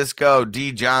 Francisco,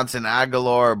 D. Johnson,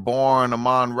 Aguilar, Bourne,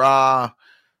 Amon Ra.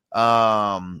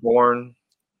 Bourne.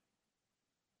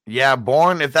 Yeah,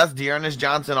 Bourne. If that's Dearness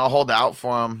Johnson, I'll hold out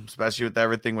for him, especially with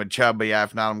everything with Chubb. But yeah,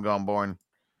 if not, I'm going Bourne.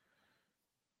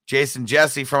 Jason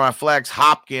Jesse for my flex.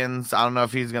 Hopkins. I don't know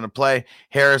if he's going to play.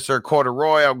 Harris or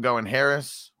Corduroy. I'm going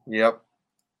Harris. Yep.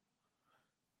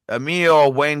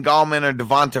 Emil, Wayne Gallman or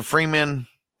Devonta Freeman.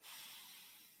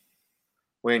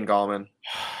 Wayne Gallman.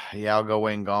 Yeah, I'll go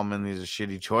Wayne Gallman. These are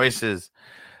shitty choices.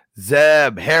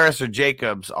 Zeb, Harris or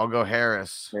Jacobs? I'll go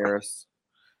Harris.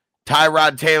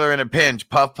 Tyrod Taylor in a pinch.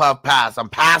 Puff, puff, pass. I'm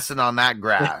passing on that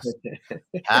grass.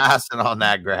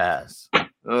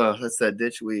 Ugh, that's that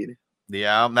ditch weed.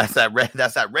 Yeah, that's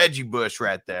that Reggie Bush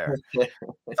right there.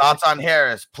 Thoughts on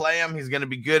Harris? Play him. He's going to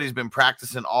be good. He's been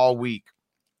practicing all week.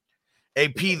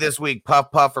 AP this week,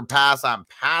 puff, puff, or pass. I'm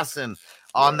passing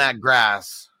on that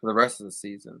grass. For the rest of the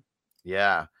season.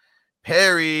 Yeah.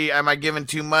 Perry, am I giving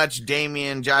too much?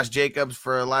 Damian, Josh Jacobs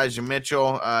for Elijah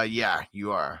Mitchell. Yeah,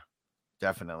 you are.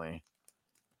 Definitely.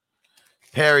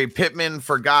 Perry, Pittman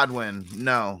for Godwin.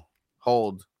 No.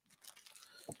 Hold.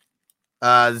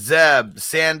 Zeb,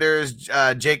 Sanders,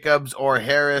 Jacobs, or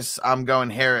Harris. I'm going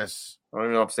Harris. I don't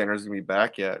even know if Sanders is going to be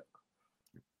back yet.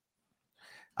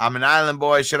 I'm an island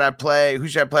boy. Who should I play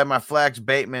my flex?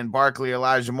 Bateman, Barkley,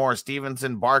 Elijah Moore,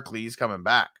 Stevenson, Barkley. He's coming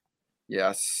back.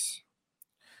 Yes.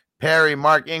 Perry,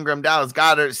 Mark Ingram, Dallas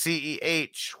Goddard,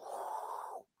 CEH.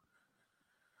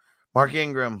 Mark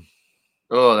Ingram.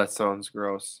 Oh, that sounds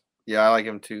gross. Yeah, I like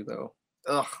him too, though.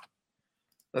 Ugh.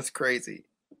 That's crazy.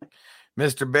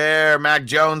 Mr. Bear, Mac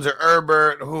Jones, or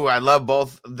Herbert. Who I love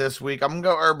both this week. I'm going to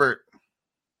go Herbert.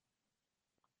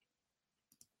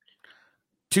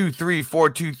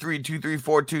 2-3-4-2-3,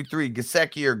 2-3-4-2-3.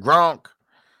 Gesicki or Gronk.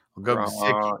 I'll go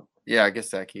Gesicki. Yeah,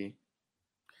 Gesicki.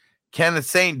 Kenneth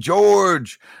St.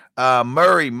 George,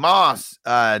 Murray, Moss,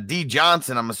 D.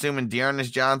 Johnson. I'm assuming Dearness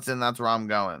Johnson. That's where I'm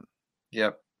going.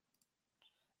 Yep.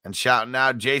 And shouting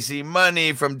out JC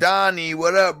Money from Donnie.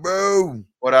 What up, bro?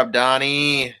 What up,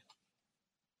 Donnie?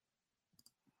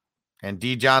 And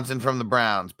D. Johnson from the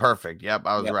Browns. Perfect. Yep,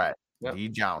 I was right. Yep. D.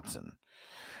 Johnson.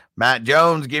 Matt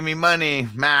Jones, give me money,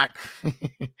 Mac.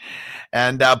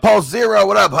 And Pulse Zero,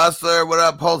 what up, Hustler? What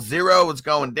up, Pulse Zero? What's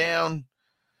going down?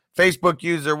 Facebook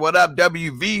user, what up,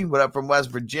 WV? What up from West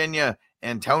Virginia?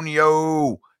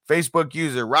 Antonio. Facebook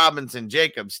user, Robinson,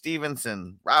 Jacob,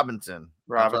 Stevenson, Robinson.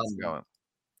 That's where I'm going.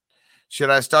 Should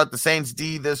I start the Saints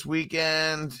D this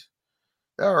weekend?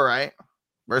 They're all right.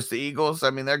 Versus the Eagles. I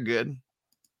mean, they're good.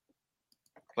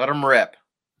 Let them rip.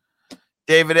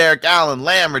 David Eric Allen,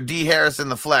 Lamb, or D. Harris in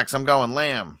the flex? I'm going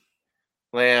Lamb.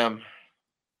 Lamb.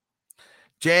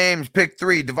 James, pick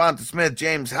 3. Devonta Smith,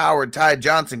 James Howard, Ty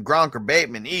Johnson, Gronk, or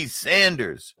Bateman. E.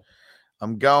 Sanders.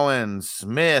 I'm going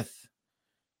Smith,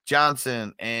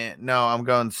 Johnson, and no, I'm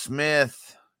going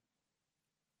Smith.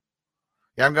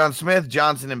 Yeah, I'm going Smith,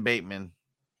 Johnson, and Bateman.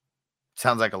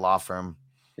 Sounds like a law firm.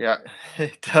 Yeah,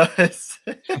 it does.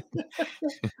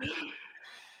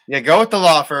 Yeah, go with the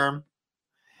law firm.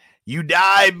 You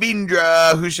die,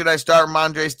 Bindra. Who should I start?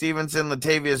 Ramondre Stevenson,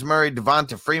 Latavius Murray,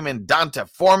 Devonta Freeman, Donta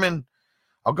Foreman.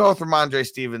 I'll go with Ramondre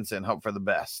Stevenson. Hope for the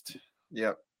best.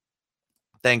 Yep.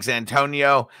 Thanks,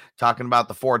 Antonio. Talking about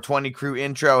the 420 crew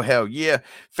intro. Hell yeah.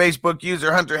 Facebook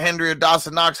user Hunter Henry or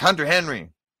Dawson Knox. Hunter Henry.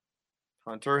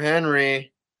 Hunter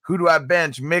Henry. Who do I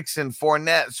bench? Mixon,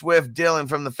 Fournette, Swift, Dylan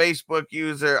from the Facebook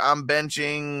user. I'm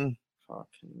benching.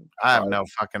 I have no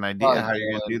fucking idea how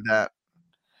you're going to do that.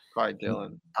 Probably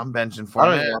Dylan. I'm benching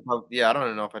Fournette. I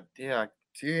don't know if I. Yeah,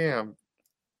 damn.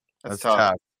 That's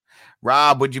tough.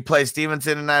 Rob, would you play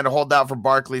Stevenson tonight or hold out for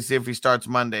Barkley? See if he starts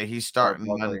Monday. He's starting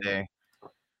Monday.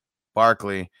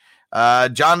 Barkley.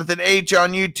 Jonathan H.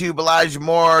 on YouTube. Elijah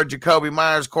Moore, Jacoby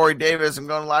Myers, Corey Davis. I'm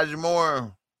going Elijah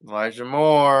Moore. Elijah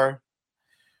Moore.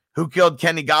 Who killed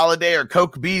Kenny Golladay or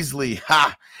Coke Beasley?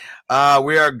 Ha!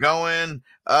 We are going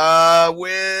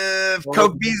with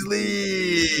Coke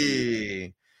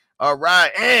Beasley. All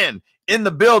right. And in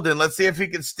the building, let's see if he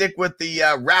can stick with the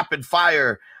rapid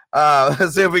fire.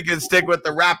 Let's see if we can stick with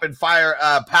the rapid fire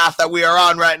path that we are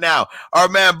on right now. Our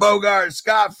man Bogart,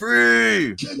 Scott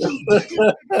Free.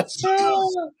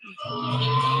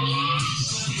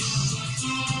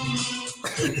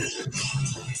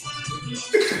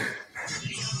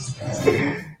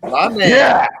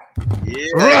 Yeah.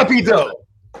 Rapido.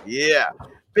 Yeah.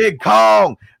 Big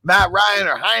Kong. Matt Ryan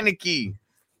or Heineke.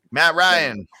 Matt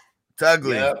Ryan. It's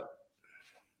ugly. Yep.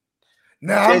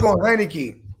 I'm going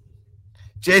Heineke.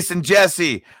 Jason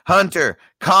Jesse, Hunter,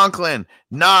 Conklin,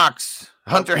 Knox,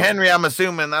 Hunter Henry. I'm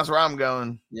assuming that's where I'm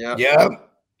going. Yeah. Yep.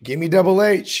 Give me Double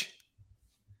H.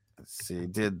 Let's see.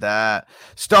 Did that.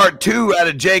 Start 2 out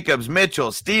of Jacobs,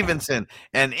 Mitchell, Stevenson,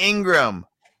 and Ingram.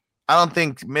 I don't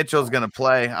think Mitchell's going to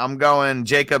play. I'm going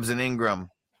Jacobs and Ingram.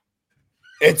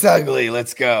 It's ugly.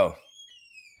 Let's go.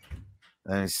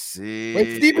 Let me see.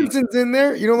 Wait, Stevenson's in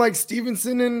there. You don't like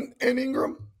Stevenson and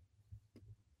Ingram?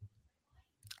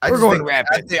 We're going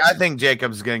rapid. I think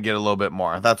Jacobs is going to get a little bit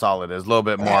more. That's all it is. A little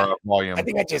bit more volume. I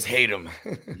think I just hate him.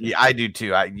 Yeah, I do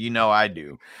too. I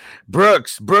do.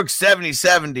 Brooks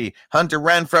 70-70. Hunter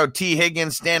Renfro, T.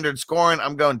 Higgins, standard scoring.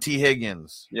 I'm going T.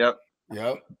 Higgins. Yep.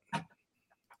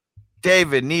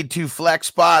 David, need 2 flex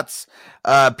spots.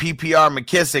 PPR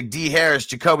McKissick, D. Harris,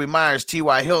 Jacoby Myers,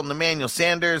 T.Y. Hilton, Emmanuel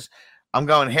Sanders. I'm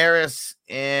going Harris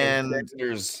and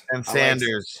Sanders.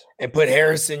 Sanders. And put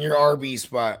Harris in your RB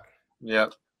spot.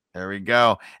 Yep. There we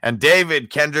go. And David,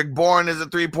 Kendrick Bourne is a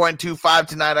 3.25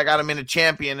 tonight. I got him in a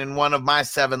champion in one of my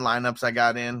 7 lineups I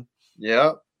got in.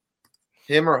 Yep.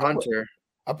 Him or Hunter.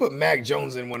 I put Mac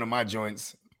Jones in one of my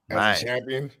joints as a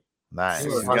champion. Nice.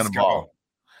 Let's He's gonna go. ball.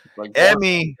 Like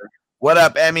Emmy, what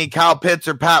up, Emmy? Kyle Pitts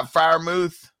or Pat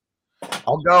Fryermuth?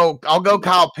 I'll go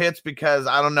Kyle Pitts because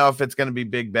I don't know if it's gonna be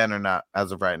Big Ben or not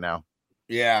as of right now.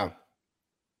 Yeah.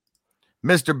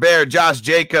 Mr. Bear, Josh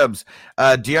Jacobs,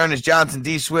 Dearness Johnson,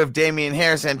 D Swift, Damian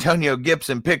Harris, Antonio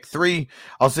Gibson, pick 3.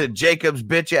 I'll sit Jacobs,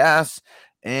 bitch ass.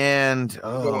 And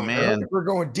man, we're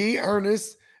going D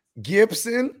Ernest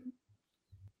Gibson.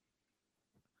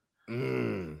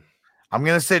 I'm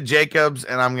gonna sit Jacobs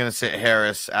and I'm gonna sit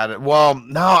Harris at it. Well,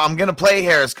 no, I'm gonna play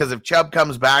Harris because if Chubb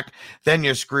comes back, then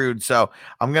you're screwed. So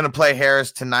I'm gonna play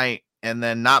Harris tonight and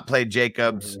then not play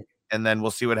Jacobs, and then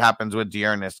we'll see what happens with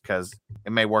Dearness because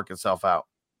it may work itself out.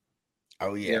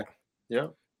 Oh yeah.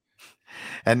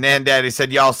 And Nan Daddy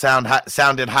said y'all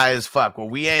sounded high as fuck. Well,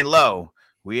 we ain't low.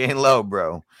 We ain't low,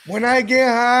 bro. When I get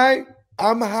high,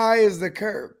 I'm high as the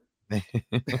curb.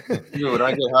 Dude,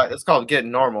 I get high. It's called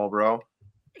getting normal, bro.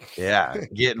 Yeah,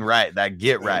 getting right. That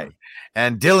get right.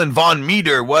 And Dylan Von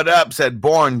Meter, what up? Said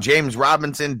Bourne, James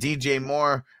Robinson, DJ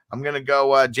Moore. I'm gonna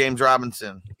go James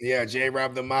Robinson. Yeah, J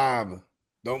Rob the Mob.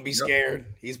 Don't be scared.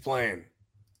 He's playing.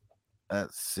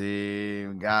 Let's see.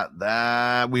 We got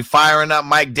that. We firing up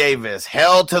Mike Davis.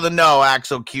 Hell to the no,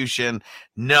 Axelcution.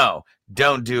 No,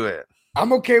 don't do it.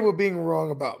 I'm okay with being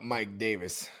wrong about Mike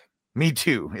Davis. Me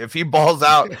too. If he balls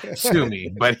out, sue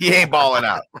me, but he ain't balling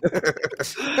out.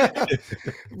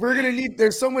 We're gonna need.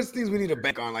 There's so much things we need to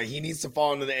bank on. Like he needs to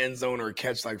fall into the end zone or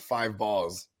catch like 5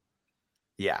 balls.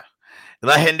 Yeah.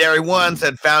 Legendary One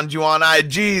said, found you on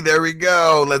IG. There we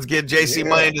go. Let's get JC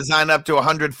Money to sign up to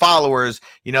 100 followers.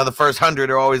 You know, the first 100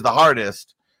 are always the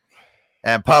hardest.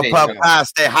 And puff, pass.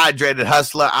 Stay hydrated,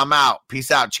 hustler. I'm out.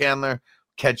 Peace out, Chandler.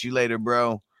 Catch you later,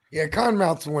 bro. Yeah,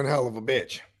 Conmouth's one hell of a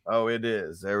bitch. Oh, it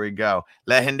is. There we go.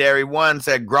 Legendary One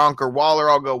said Gronk or Waller.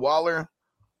 I'll go Waller.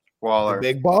 The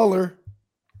big baller.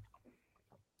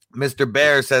 Mr.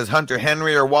 Bear says Hunter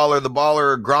Henry or Waller the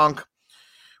baller or Gronk.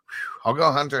 I'll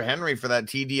go Hunter Henry for that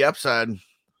TD upside.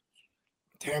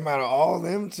 Damn, out of all of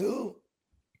them too.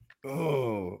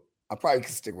 Oh, I probably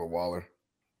could stick with Waller.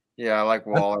 Yeah, I like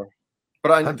Waller.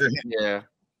 But yeah.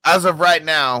 As of right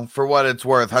now, for what it's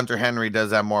worth, Hunter Henry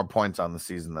does have more points on the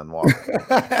season than Waller.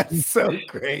 That's so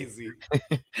crazy.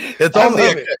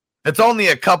 It's only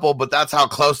a couple, but that's how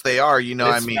close they are. You know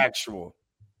what I mean? Factual.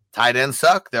 Tight ends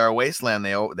suck. They're a wasteland.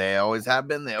 They always have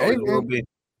been. They always will be.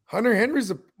 Hunter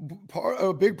Henry's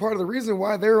a big part of the reason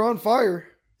why they're on fire.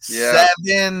 Yeah.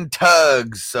 7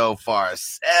 tugs so far.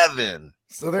 7.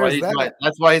 So there's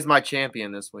that's why he's my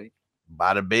champion this week.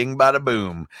 Bada bing, bada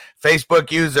boom.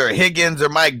 Facebook user Higgins or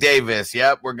Mike Davis.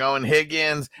 Yep, we're going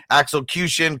Higgins.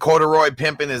 Axelcution, Corduroy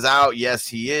Pimpin is out. Yes,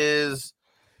 he is.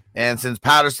 And since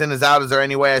Patterson is out, is there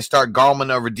any way I start Gallman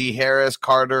over D. Harris,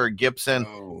 Carter, or Gibson?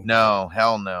 No,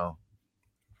 hell no.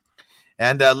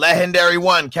 And Legendary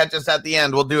One, catch us at the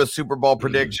end. We'll do a Super Bowl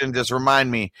prediction. Just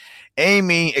remind me.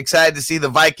 Amy, excited to see the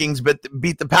Vikings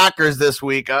beat the Packers this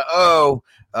week. We got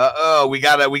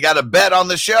a bet on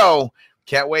the show.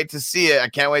 Can't wait to see it. I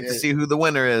can't wait to see who the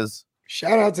winner is.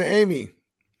 Shout out to Amy.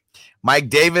 Mike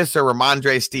Davis or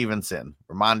Ramondre Stevenson?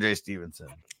 Ramondre Stevenson.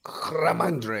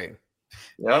 Ramondre.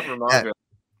 Yep, Ramondre.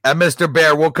 And Mr.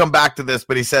 Bear, we'll come back to this,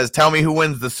 but he says, tell me who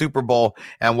wins the Super Bowl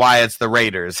and why it's the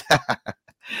Raiders.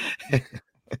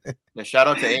 Yeah, shout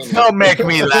out to Amy. Don't make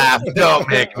me laugh. Don't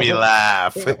make me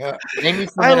laugh.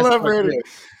 I love Raiders.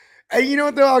 Hey, you know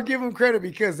what, though? I'll give them credit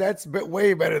because that's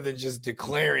way better than just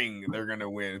declaring they're going to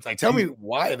win. It's like, tell me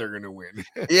why they're going to win.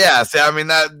 Yeah, see, I mean,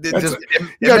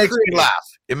 it makes me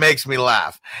laugh. It makes me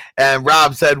laugh. And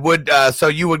Rob said, so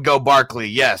you would go Barkley?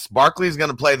 Yes, Barkley's going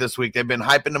to play this week. They've been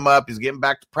hyping him up. He's getting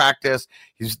back to practice.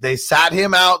 They sat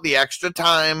him out the extra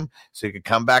time so he could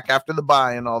come back after the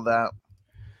bye and all that.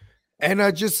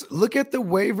 And just look at the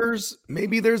waivers.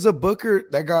 Maybe there's a Booker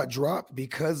that got dropped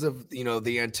because of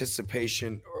the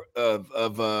anticipation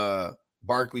of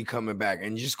Barkley coming back,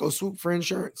 and you just go swoop for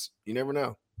insurance. You never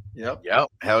know. Yep.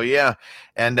 Hell yeah.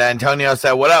 And Antonio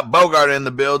said, "What up, Bogart in the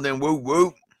building? Whoop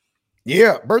whoop."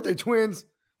 Yeah, birthday twins.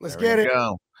 Let's get it.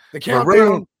 Go. The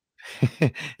countdown.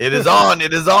 It is on.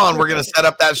 It is on. We're gonna set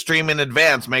up that stream in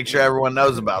advance. Make sure everyone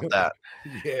knows about that.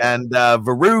 Yeah. And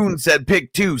Varun said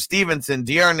pick 2: Stevenson,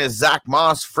 Dearness, Zach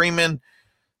Moss, Freeman,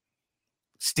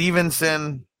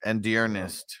 Stevenson, and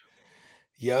Dearness.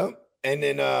 Yep. And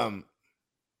then I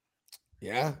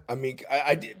mean,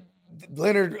 I did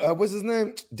Leonard, what's his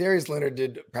name? Darius Leonard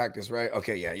did practice, right?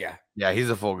 Okay, yeah. Yeah, he's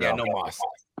a full go. Yeah, no Moss.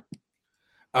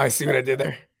 I see what I did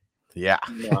there. Yeah.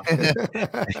 No.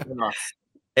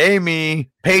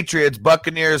 Amy, Patriots,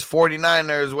 Buccaneers,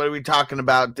 49ers. What are we talking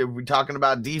about? Are we talking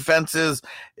about defenses?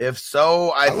 If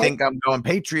so, I think I'm going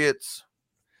Patriots.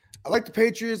 I like the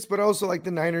Patriots, but I also like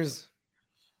the Niners.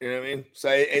 You know what I mean? So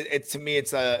it to me,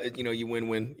 it's you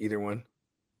win-win either one.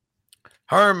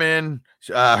 Herman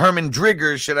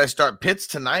Driggers. Should I start Pitts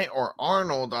tonight or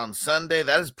Arnold on Sunday?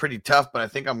 That is pretty tough, but I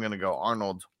think I'm gonna go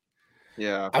Arnold.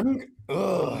 Yeah, I'm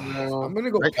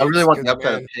gonna go. I really want the Pitts,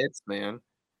 upside of Pitts, man.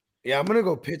 Yeah, I'm gonna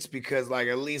go Pitts because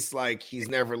at least he's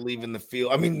never leaving the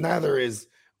field. I mean, neither is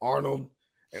Arnold,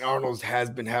 and Arnold has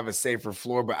been having a safer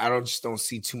floor, but I don't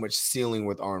see too much ceiling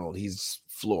with Arnold. He's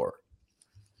floor.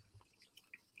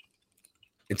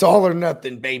 It's all or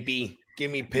nothing, baby. Give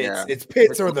me Pitts. Yeah. It's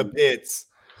Pitts or the Pitts.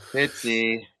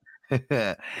 Pitsy.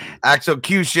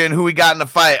 Execution. Who we got in the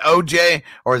fight? OJ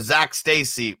or Zach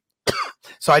Stacy?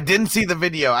 So I didn't see the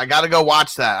video. I got to go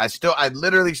watch that. I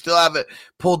literally still have it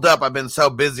pulled up. I've been so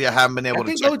busy. I haven't been able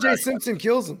to check. I think OJ Simpson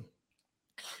kills him.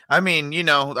 I mean,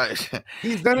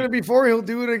 he's done it before. He'll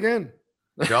do it again.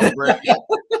 Don't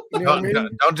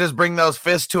just bring those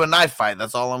fists to a knife fight.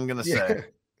 That's all I'm going to say.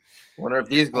 Wonder if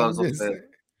these gloves will fit.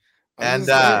 And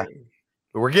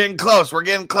we're getting close. We're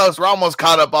almost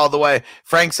caught up all the way.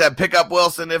 Frank said, pick up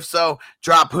Wilson. If so,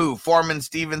 drop who? Foreman,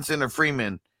 Stevenson, or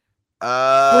Freeman?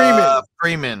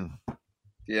 Freeman.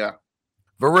 Yeah.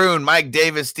 Varun, Mike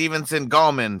Davis, Stevenson,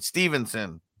 Gallman,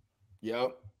 Stevenson.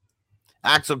 Yep.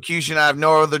 Execution. I have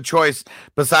no other choice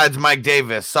besides Mike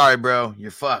Davis. Sorry, bro.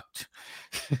 You're fucked.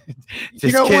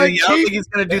 Just kidding. I don't think he's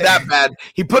going to do that bad.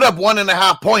 He put up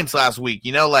 1.5 points last week.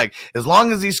 As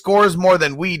long as he scores more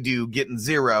than we do, getting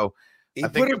 0, I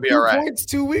think he'll be all right. Points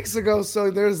 2 weeks ago,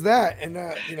 so there's that. And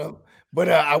but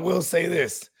I will say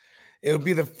this: it'll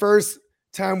be the first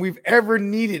time we've ever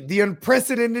needed the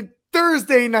unprecedented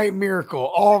Thursday night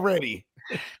miracle already.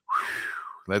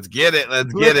 Let's get it.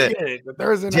 The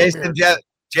Thursday night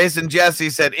Jason Jesse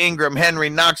said Ingram, Henry,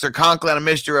 Knox, or Conklin. I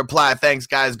missed your reply. Thanks,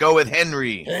 guys. Go with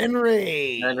Henry.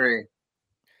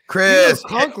 Chris.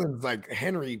 Conklin's like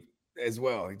Henry as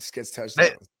well. He just gets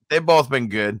touchdowns. They've both been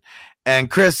good.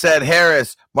 And Chris said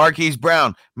Harris, Marquise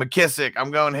Brown, McKissick. I'm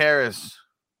going Harris.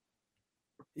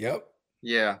 Yep.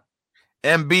 Yeah.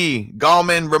 MB,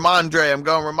 Gallman, Ramondre. I'm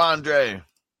going Ramondre.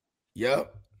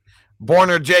 Yep.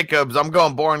 Borner, Jacobs. I'm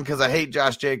going Bourne because I hate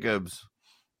Josh Jacobs.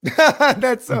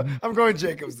 I'm going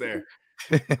Jacobs there.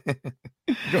 Go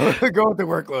with the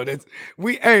workload.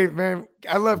 Hey man,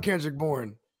 I love Kendrick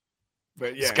Bourne.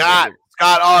 But yeah. Scott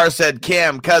R said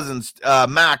Cam, Cousins,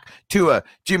 Mac, Tua,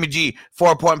 Jimmy G,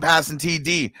 4-point passing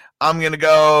TD. I'm gonna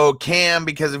go Cam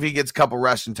because if he gets a couple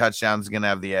rushing touchdowns, he's gonna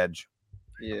have the edge.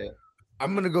 Yeah.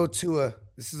 I'm gonna go Tua.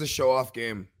 This is a show-off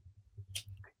game.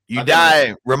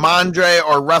 Ramondre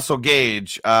or Russell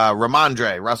Gage.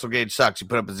 Ramondre. Russell Gage sucks. He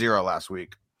put up a 0 last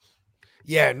week.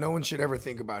 Yeah, no one should ever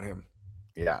think about him.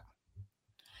 Yeah.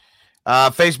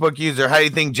 Facebook user, how do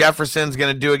you think Jefferson's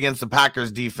going to do against the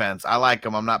Packers defense? I like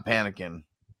him. I'm not panicking.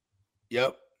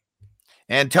 Yep.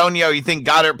 Antonio, you think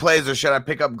Goddard plays or should I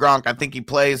pick up Gronk? I think he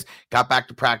plays. Got back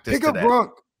to practice today. Pick up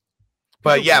Gronk.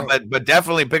 But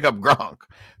definitely pick up Gronk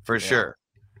for sure.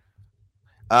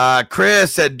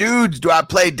 Chris said, dudes, do I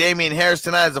play Damian Harris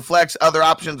tonight as a flex? Other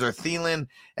options are Thielen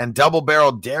and double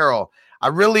barrel Darryl.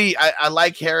 I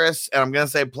like Harris, and I'm going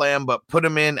to say play him, but put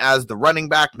him in as the running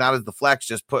back, not as the flex.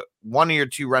 Just put one of your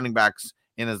 2 running backs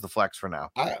in as the flex for now.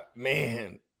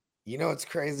 Man, what's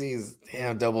crazy is,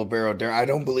 double barrel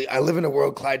Darryl. I live in a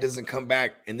world Clyde doesn't come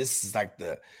back, and this is like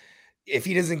if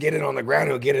he doesn't get it on the ground,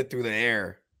 he'll get it through the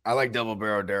air. I like double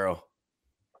barrel Darryl.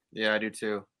 Yeah, I do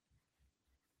too.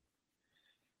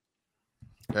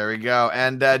 There we go.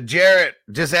 And Jarrett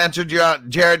just answered you on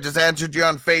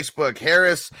Facebook.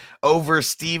 Harris over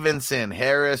Stevenson.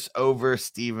 Yep.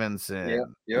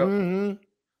 Mm-hmm.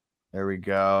 There we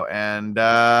go. And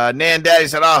Nan Daddy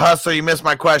said, oh, Hustler, you missed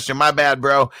my question. My bad,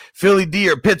 bro. Philly D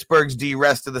or Pittsburgh's D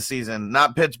rest of the season?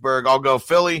 Not Pittsburgh. I'll go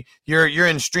Philly. You're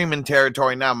in streaming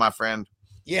territory now, my friend.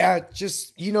 Yeah,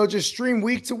 just stream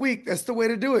week to week. That's the way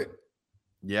to do it.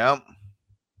 Yep.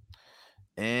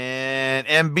 And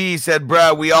MB said,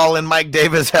 bro, we all in Mike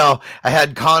Davis hell. I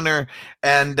had Connor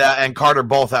and Carter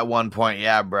both at one point.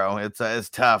 Yeah, bro. It's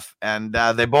tough. And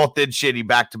they both did shitty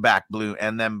back-to-back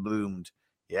and then bloomed.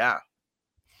 Yeah.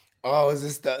 Oh, is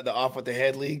this the off with the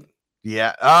head league?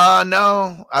 Yeah.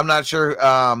 No, I'm not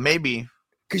sure. Maybe.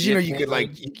 Because, you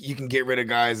could you can get rid of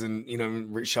guys and,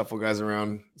 shuffle guys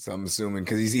around. So I'm assuming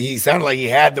because he sounded like he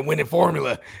had the winning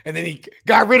formula and then he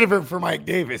got rid of him for Mike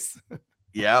Davis.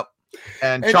 Yep.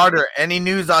 And Charter, any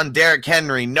news on Derrick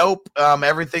Henry? Nope.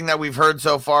 Everything that we've heard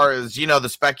so far is, the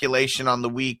speculation on the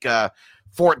week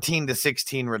 14 to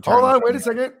 16 return. Hold on, wait a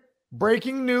second.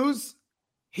 Breaking news.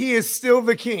 He is still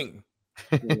the king.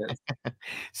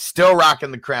 Still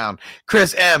rocking the crown.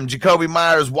 Chris M, Jacoby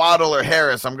Myers, Waddle, or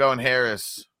Harris? I'm going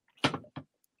Harris.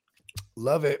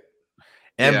 Love it.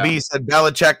 MB said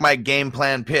Belichick might game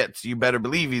plan Pitts. You better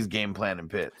believe he's game planning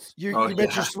Pitts. You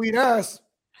bet your sweet ass.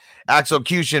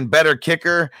 Execution, better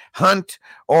kicker, Hunt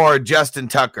or Justin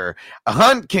Tucker? A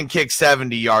Hunt can kick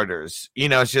 70-yarders.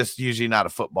 It's just usually not a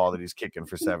football that he's kicking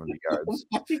for 70 yards.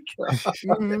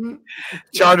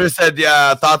 Charter said,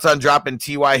 thoughts on dropping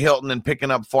T.Y. Hilton and picking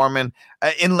up Foreman.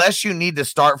 Unless you need to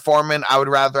start Foreman, I would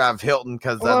rather have Hilton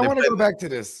because I want to go back to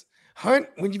this. Hunt,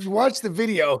 when you watch the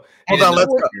video, hold on,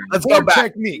 let's go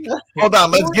back. Technique. Hold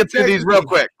on, let's get through these real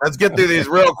quick.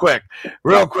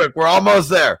 Real quick. We're almost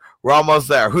there.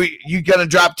 Who you gonna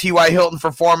drop T.Y. Hilton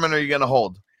for Foreman, or are you gonna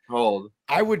hold? Hold.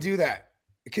 I would do that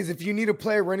because if you need to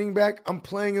play a running back, I'm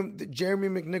playing him. Jeremy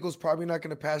McNichols probably not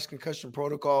gonna pass concussion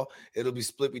protocol. It'll be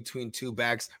split between two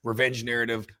backs. Revenge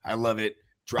narrative. I love it.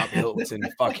 Drop Hilton.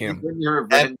 Fuck him.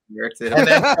 And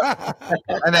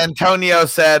Antonio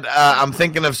said, I'm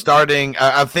thinking of starting.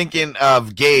 I'm thinking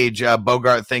of Gage.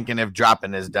 Bogart thinking of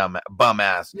dropping his dumb bum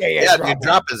ass. Yeah, dude,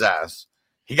 drop his ass.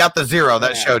 He got the 0.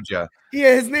 That showed you.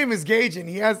 Yeah, his name is Gage, and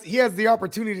he has the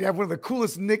opportunity to have one of the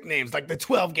coolest nicknames, like the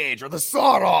 12 Gauge or the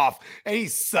Sawed Off, and he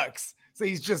sucks. So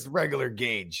he's just regular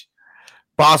Gage.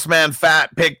 Bossman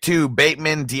Fat, pick 2.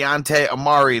 Bateman, Deontay,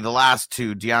 Amari. The last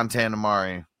 2, Deontay and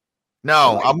Amari.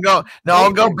 No,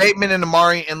 I'll go Bateman and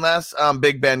Amari unless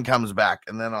Big Ben comes back,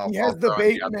 and then he has the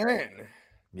Bateman.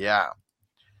 Yeah.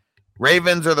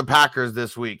 Ravens or the Packers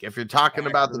this week? If you're talking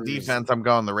about the defense, I'm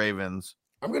going the Ravens.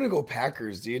 I'm gonna go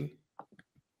Packers, dude.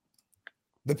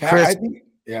 The Packers.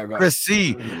 Chris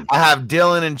C. I have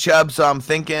Dylan and Chubb, so I'm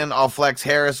thinking I'll flex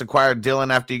Harris. Acquired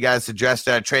Dylan after you guys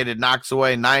suggested I traded Knox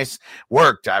away. Nice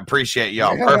worked. I appreciate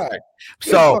y'all. Yeah. Perfect.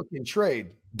 So fucking trade.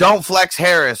 Don't flex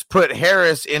Harris. Put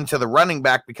Harris into the running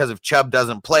back because if Chubb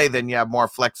doesn't play, then you have more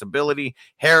flexibility.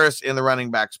 Harris in the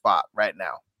running back spot right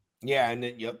now. Yeah, and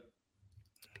then, yep.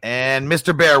 And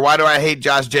Mr. Bear, why do I hate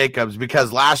Josh Jacobs?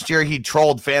 Because last year he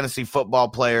trolled fantasy football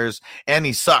players and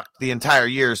he sucked the entire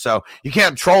year. So you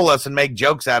can't troll us and make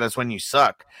jokes at us when you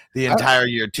suck the entire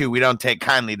year too. We don't take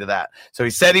kindly to that. So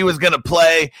he said he was going to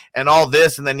play and all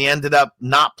this, and then he ended up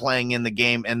not playing in the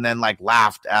game and then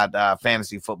laughed at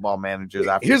fantasy football managers.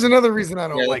 Here's another reson I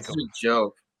don't like him. A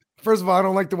joke. First of all, I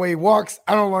don't like the way he walks.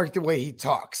 I don't like the way he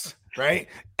talks. Right.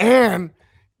 And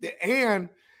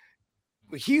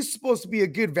he's supposed to be a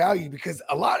good value because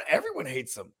everyone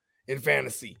hates him in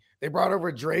fantasy. They brought over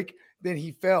Drake, then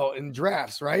he fell in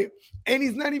drafts, right? And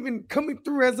he's not even coming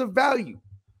through as a value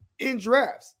in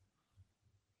drafts.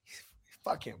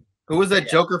 Fuck him. Who was that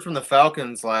joker from the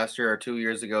Falcons last year or 2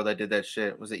 years ago that did that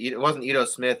shit? It wasn't Ito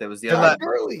Smith. It was the other.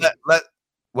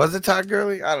 Was it Todd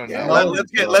Gurley? I don't know.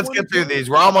 Yeah, let's get through these.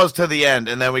 We're almost to the end,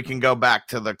 and then we can go back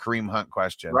to the Kareem Hunt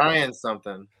question. Ryan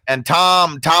something. And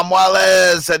Tom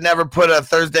Wallace said never put a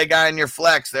Thursday guy in your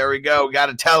flex. There we go. We got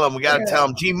to tell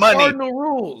him. T Money. Cardinal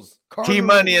rules. T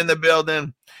Money in the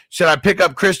building. Should I pick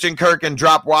up Christian Kirk and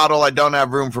drop Waddle? I don't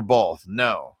have room for both.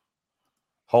 No.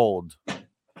 Hold.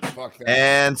 Fuck that.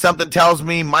 And something tells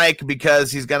me Mike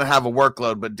because he's going to have a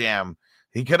workload, but damn,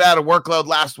 he could have had a workload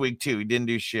last week too. He didn't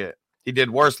do shit. He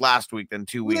did worse last week than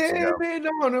 2 weeks ago. Living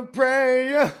on a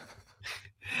prayer.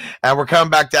 And we're coming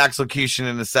back to execution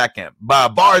in a second.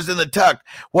 Bars in the tuck.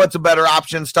 What's a better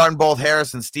option? Starting both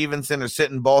Harris and Stevenson or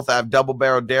sitting both? I have double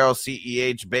barrel Darrell,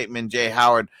 CEH, Bateman, Jay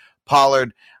Howard,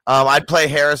 Pollard. I'd play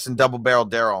Harris and double barrel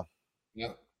Darrell.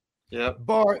 Yep.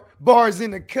 Bars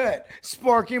in the cut.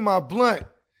 Sparking my blunt.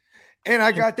 And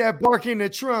I got that bark in the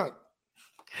trunk.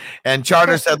 And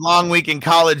Charter said, long week in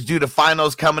college due to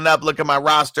finals coming up. Look at my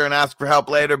roster and ask for help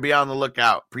later. Be on the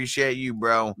lookout. Appreciate you,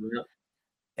 bro. Yep.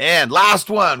 And last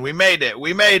one. We made it.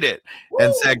 Woo!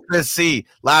 And said, Chris C.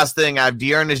 Last thing, I have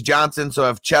Dearness Johnson, so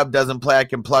if Chubb doesn't play, I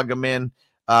can plug him in.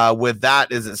 With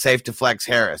that, is it safe to flex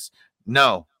Harris?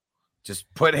 No. Just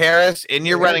put Harris in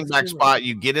your running back spot.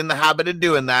 You get in the habit of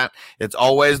doing that. It's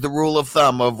always the rule of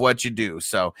thumb of what you do.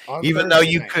 So even though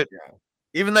you could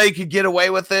get away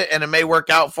with it and it may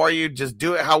work out for you, just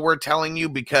do it how we're telling you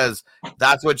because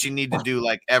that's what you need to do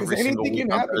every single week. Anything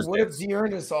can happen. What if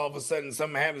Dearness all of a sudden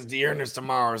something happens to Dearness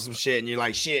tomorrow or some shit and you're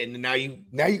like shit and now you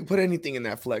can put anything in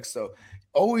that flex. So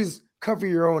always cover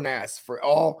your own ass for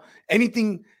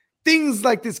things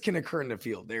like this can occur in the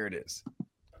field. There it is.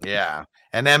 Yeah.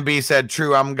 And MB said,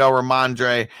 true, I'm going to go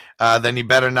Ramondre. Then you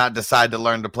better not decide to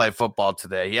learn to play football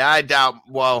today. Yeah, I doubt.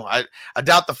 Well, I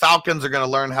doubt the Falcons are going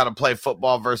to learn how to play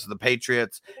football versus the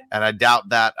Patriots. And I doubt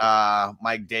that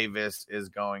Mike Davis is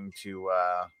going to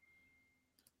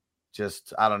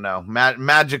just, I don't know,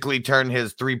 magically turn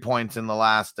his 3 points in the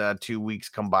last 2 weeks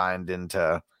combined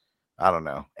into, I don't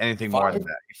know, anything more than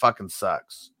that. He fucking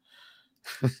sucks.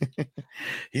 I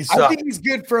think he's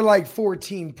good for like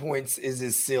 14 points is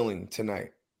his ceiling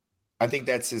tonight. I think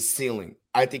that's his ceiling.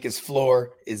 I think his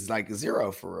floor is like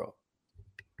 0 for real.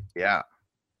 Yeah.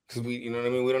 Because you know what I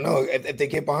mean? We don't know. If they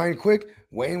get behind quick,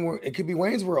 it could be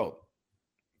Wayne's World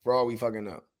for all we fucking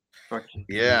know.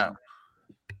 Yeah.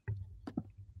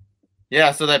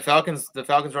 Yeah, so the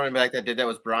Falcons running back that did that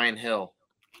was Brian Hill.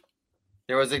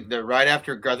 There was right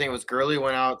after, I think it was Gurley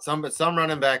went out. Some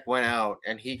running back went out,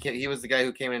 and he was the guy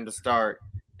who came in to start.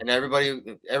 And everybody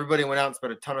went out and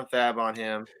spent a ton of fab on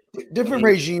him. Different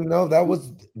regime, though. That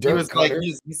was Dirk. He was like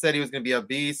he said he was going to be a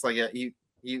beast. Like he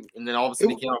and then all of a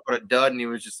sudden he came out and put a dud, and he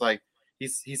was just like he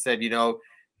said, you know,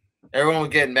 everyone was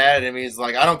getting mad at him. He's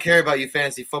like, I don't care about you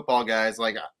fantasy football guys.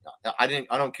 Like I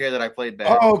don't care that I played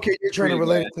bad. Oh, okay, you're trying to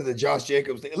relate it to the Josh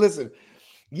Jacobs thing. Listen.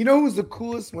 You know who's the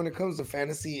coolest when it comes to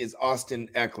fantasy is Austin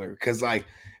Eckler. Because like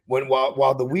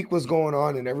while the week was going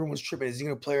on and everyone was tripping, is he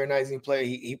gonna play or not? Is he gonna play?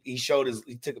 He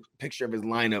took a picture of his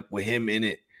lineup with him in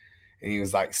it, and he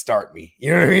was like, "Start me."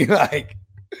 You know what I mean? Like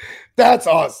that's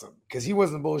awesome because he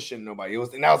wasn't bullshitting nobody.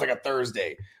 And that was like a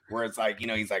Thursday where it's like, you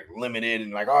know, he's like limited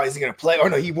and like, oh, is he gonna play? Oh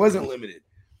no, he wasn't limited.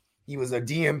 He was a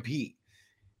DMP,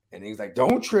 and he was like,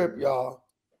 "Don't trip, y'all."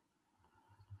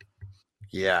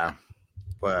 Yeah.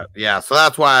 But yeah, so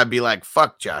that's why I'd be like,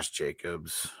 fuck Josh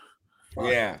Jacobs.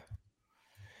 Yeah.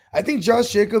 I think Josh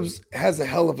Jacobs has a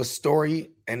hell of a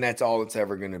story, and that's all it's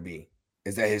ever going to be.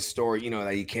 Is that his story, you know,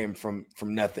 that he came from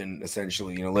nothing,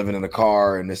 essentially, you know, living in a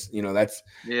car and this, you know, it's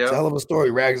a hell of a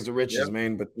story. Rags to riches,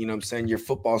 man. But, you know what I'm saying? Your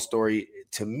football story,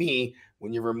 to me,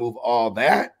 when you remove all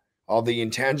that, all the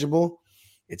intangible,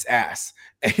 it's ass.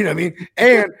 You know what I mean?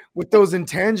 And with those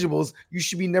intangibles, you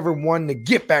should be never wanting to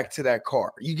get back to that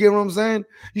car. You get what I'm saying?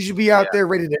 You should be out there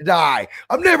ready to die.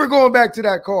 I'm never going back to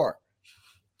that car.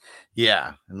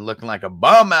 Yeah, and looking like a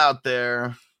bum out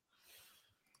there.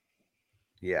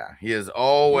 Yeah, he is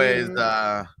always he's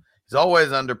always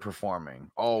underperforming.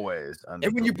 Always underperforming.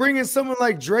 And when you bring in someone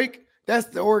like Drake, that's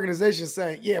the organization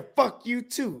saying, yeah, fuck you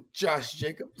too, Josh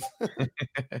Jacobs.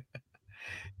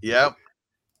 Yep.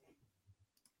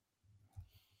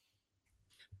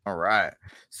 All right.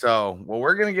 So, well,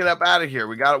 we're going to get up out of here.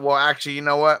 We got it. Well, actually, you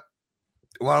know what?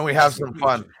 Why don't we have some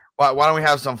fun? Why don't we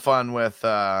have some fun with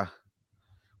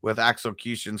Axel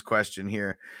Cushin's question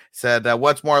here? Said,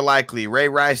 what's more likely, Ray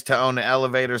Rice to own an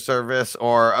elevator service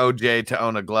or OJ to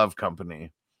own a glove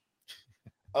company?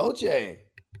 OJ.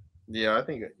 Yeah, I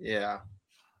think, yeah.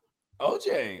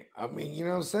 OJ. I mean, you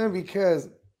know what I'm saying? Because,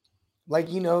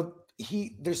 like, you know,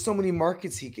 there's so many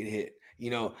markets he could hit, you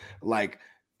know, like,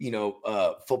 you know,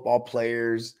 football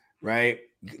players, right?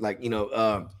 Like,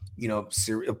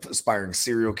 aspiring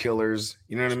serial killers.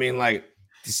 You know what I mean? Like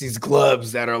these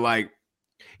gloves that are like,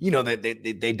 you know, that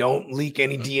they don't leak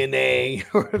any DNA,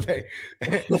 or they,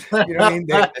 you know what I mean?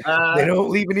 They don't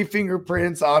leave any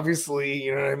fingerprints, obviously.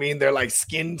 You know what I mean? They're like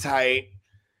skin tight.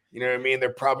 You know what I mean?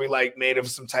 They're probably like made of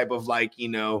some type of like, you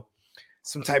know,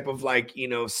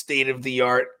 state of the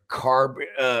art carbon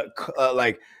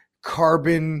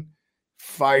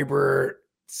fiber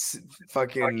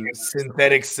fucking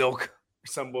synthetic silk or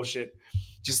some bullshit.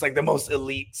 Just like the most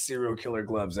elite serial killer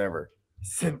gloves ever.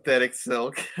 Synthetic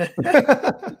silk.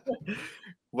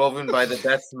 Woven by the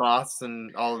best moths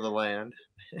in all of the land.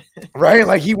 Right?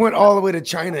 Like he went all the way to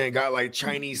China and got like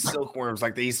Chinese silkworms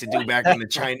like they used to do back in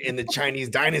the Chinese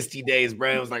dynasty days,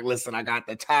 bro. It was like, listen, I got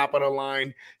the top of the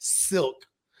line silk.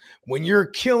 When you're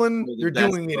killing, you're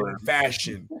doing it in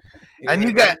fashion.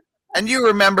 And you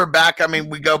remember back, I mean,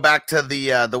 we go back to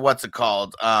the what's it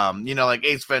called? You know, like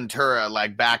Ace Ventura,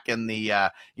 like back in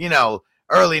the you know,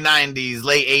 early 90s,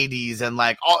 late 80s, and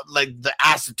like all like the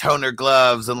acetoner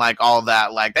gloves and like all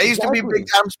that. Like they used to be big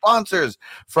time sponsors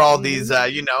for all these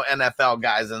you know, NFL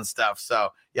guys and stuff. So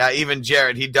yeah, even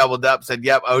Jared, he doubled up, said,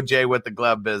 yep, OJ with the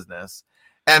glove business.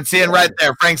 And seeing right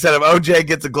there, Frank said if OJ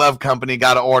gets a glove company,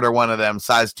 gotta order one of them,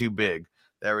 size too big.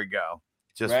 There we go.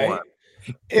 Just one.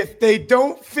 If they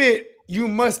don't fit, you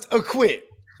must acquit.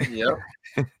 Yep.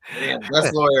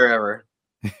 Best lawyer ever.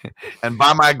 And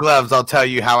buy my gloves, I'll tell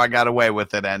you how I got away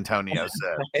with it, Antonio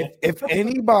said. If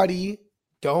anybody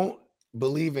don't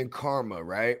believe in karma,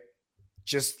 right?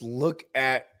 Just look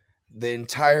at the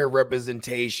entire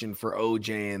representation for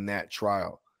OJ in that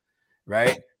trial,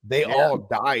 right? They all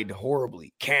died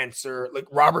horribly. Cancer, like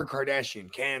Robert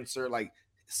Kardashian, cancer, like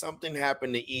something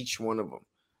happened to each one of them.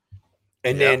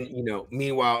 And then,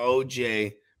 meanwhile,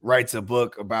 OJ writes a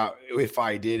book about If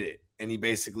I Did It. And he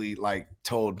basically like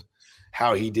told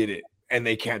how he did it. And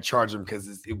they can't charge him because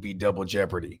it would be double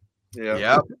jeopardy. Yeah.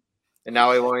 Yep. And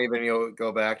now he won't even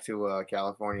go back to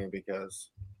California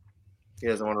because he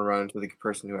doesn't want to run into the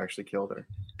person who actually killed her.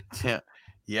 Yeah.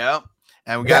 Yep.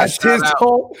 And we got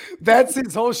that's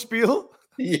his whole spiel.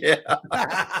 Yeah.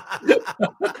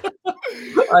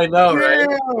 I know, right?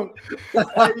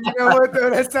 You know what, though?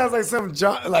 That sounds like some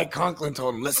John, like Conklin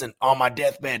told him, listen, on my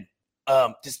deathbed,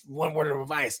 just one word of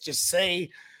advice. Just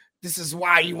say, this is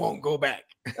why you won't go back.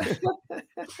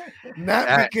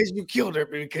 Not because you killed her,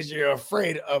 but because you're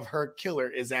afraid of her killer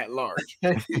is at large.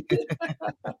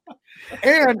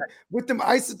 And with them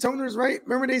isotoners, right?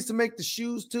 Remember they used to make the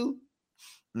shoes too?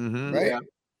 Mm-hmm. Right? Yeah.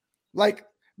 Like,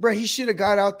 bro, he should have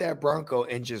got out that Bronco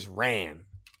and just ran.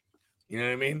 You know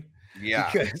what I mean?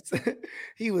 Yeah. Because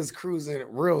he was cruising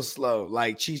real slow,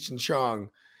 like Cheech and Chong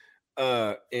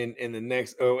in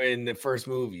the first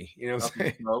movie. You know what I'm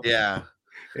saying? Yeah.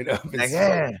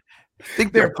 I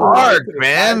think they're parked,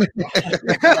 man.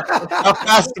 How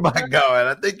fast am I going?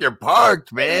 I think you're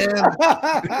parked, man.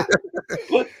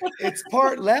 It's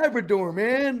part Labrador,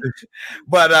 man.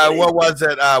 But what was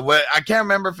it? I can't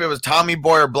remember if it was Tommy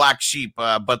Boy or Black Sheep,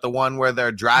 but the one where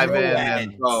they're driving.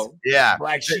 And, yeah,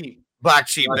 Black Sheep. Black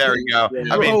Sheep. There we go.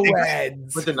 Yeah. I mean,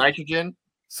 with the nitrogen.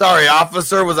 Sorry,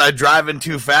 officer, was I driving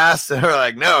too fast? And they're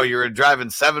like, no, you were driving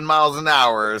 7 miles an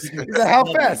hour. He's like, how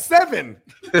fast? 7.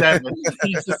 7.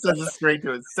 He just says it straight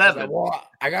to it. 7. Like, well,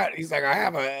 I had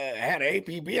an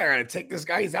APB. I gotta take this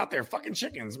guy. He's out there fucking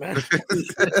chickens, man.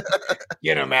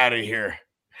 Get him out of here.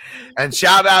 And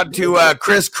shout out to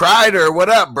Chris Kreider. What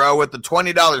up, bro? With the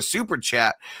 $20 super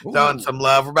chat. Throwing some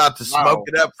love. We're about to smoke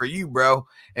it up for you, bro.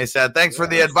 He said, thanks for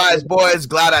the advice, boys.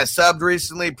 Glad I subbed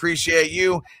recently. Appreciate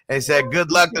you. He said,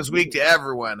 good luck this week to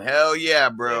everyone. Hell yeah,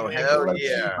 bro. Hell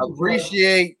yeah.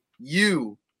 Appreciate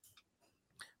you.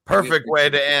 Perfect way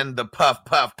to end the Puff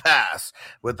Puff Pass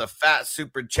with a fat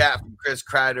super chat from Chris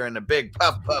Kreider and a big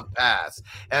Puff Puff Pass.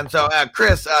 And so,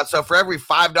 Chris, so for every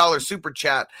 $5 super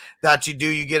chat that you do,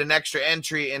 you get an extra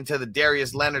entry into the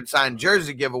Darius Leonard signed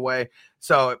jersey giveaway.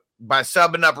 So by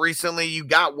subbing up recently, you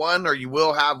got one, or you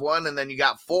will have one, and then you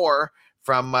got 4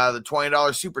 from the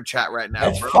 $20 super chat right now.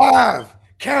 That's 5.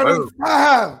 Count them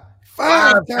 5.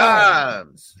 5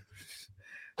 times.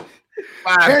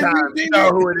 5 times. You know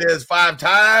who it is. 5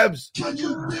 times. Can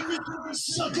you bring me to the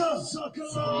sucker?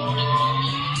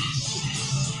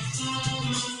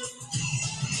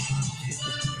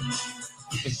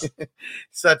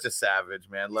 Such a savage,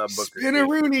 man. Love Booker.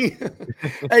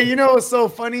 Spinneroonie. Hey, you know what's so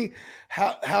funny?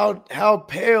 How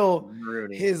pale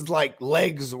his like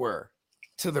legs were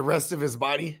to the rest of his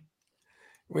body.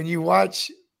 When you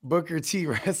watch Booker T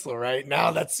wrestle, right?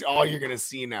 Now that's all you're gonna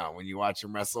see now when you watch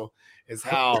him wrestle is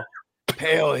how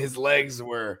pale his legs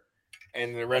were,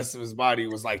 and the rest of his body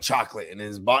was like chocolate, and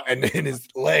his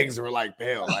legs were like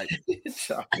pale. Like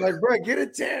bro, get a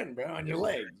 10, bro, on your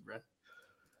legs, bro.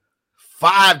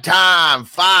 5-time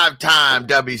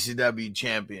WCW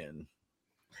champion.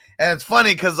 And it's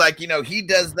funny because, like, you know, he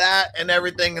does that and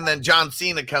everything, and then John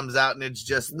Cena comes out, and it's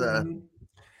just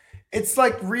it's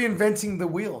like reinventing the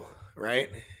wheel, right?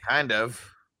 Kind of.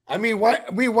 I mean,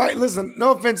 white. Listen,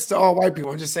 no offense to all white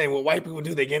people. I'm just saying what white people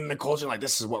do. They get in the culture like,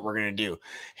 this is what we're gonna do.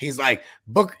 He's like,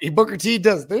 Booker T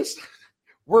does this.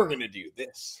 We're gonna do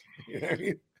this. You know what I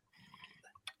mean?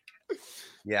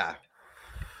 Yeah.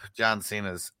 John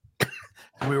Cena's.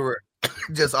 We were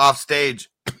just off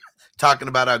stage talking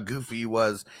about how goofy he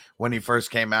was when he first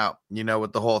came out, you know,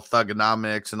 with the whole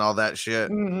thugonomics and all that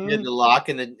shit. Mm-hmm. He had the lock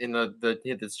in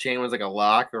this chain was like a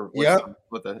lock, or it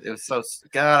was so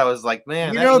God. I was like,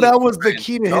 man, that was the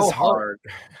key to his heart.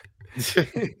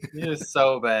 It was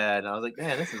so bad. I was like,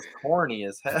 man, this is corny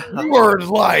as hell. Word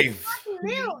life.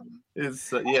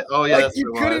 It's yeah. Oh yeah, like, that's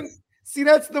you what it couldn't. was. See,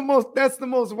 that's the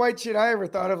most white shit I ever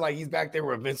thought of. Like, he's back there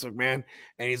with Vince McMahon,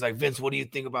 and he's like, Vince, what do you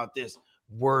think about this?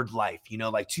 Word life, you know,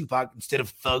 like Tupac instead of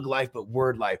thug life, but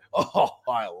word life. Oh,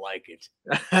 I like it.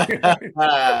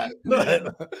 I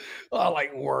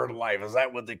like word life. Is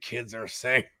that what the kids are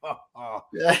saying?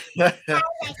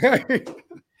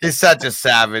 He's such a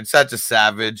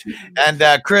savage.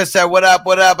 And Chris said, what up?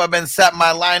 I've been setting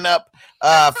my lineup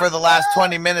for the last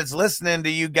 20 minutes listening to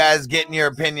you guys getting your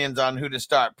opinions on who to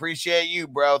start. Appreciate you,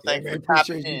 bro. Thanks for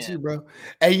appreciate you too, bro.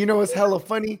 Hey, you know what's hella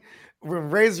funny?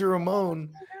 When Razor Ramon,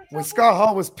 when Scott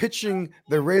Hall was pitching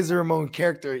the Razor Ramon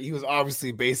character, he was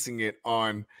obviously basing it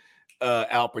on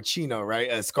Al Pacino,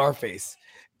 right? Scarface.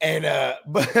 And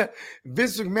but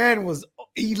Vince McMahon was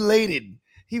elated.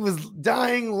 He was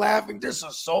dying laughing. This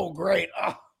is so great.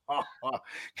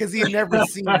 Because he had never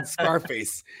seen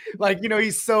Scarface. Like, you know,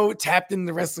 he's so tapped in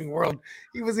the wrestling world.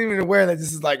 He wasn't even aware that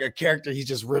this is like a character he's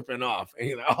just ripping off. And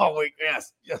he's like, oh, wait,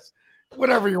 yes.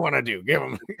 Whatever you want to do. Give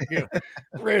him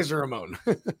Razor Ramon.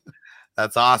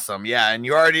 That's awesome. Yeah. And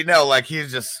you already know, like,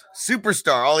 he's just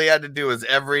superstar. All he had to do is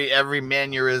every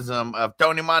mannerism of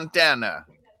Tony Montana.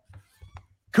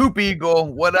 Coop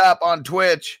Eagle, what up on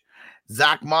Twitch?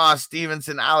 Zach Moss,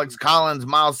 Stevenson, Alex Collins,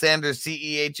 Miles Sanders,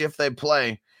 CEH if they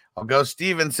play. I'll go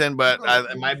Stevenson, but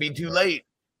it might be too late.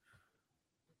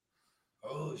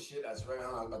 Oh, shit. That's right.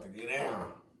 I'm about to get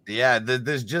down. Yeah,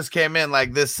 this just came in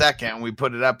like this second. We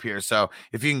put it up here. So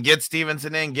if you can get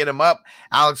Stevenson in, get him up.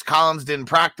 Alex Collins didn't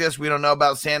practice. We don't know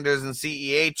about Sanders and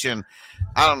CEH. And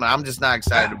I don't know. I'm just not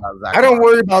excited about Zach. I don't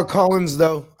worry about Collins,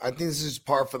 though. I think this is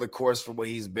par for the course for what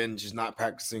he's been, just not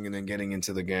practicing and then getting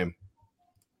into the game.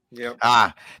 Yep.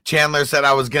 Chandler said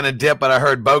I was gonna dip, but I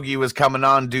heard Bogey was coming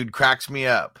on. Dude cracks me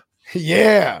up.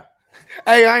 Yeah.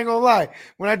 Hey, I ain't gonna lie.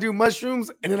 When I do mushrooms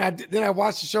and then I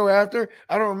watch the show after,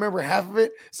 I don't remember half of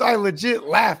it, so I legit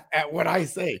laugh at what I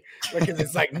say because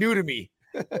it's like new to me.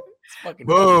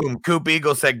 Boom. Funny. Coop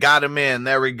Eagle said, "Got him in."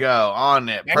 There we go. On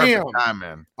it. Perfect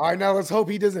timing. All right, now let's hope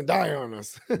he doesn't die on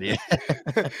us. Yeah.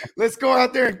 Let's go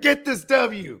out there and get this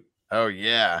W. Oh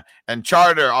yeah, and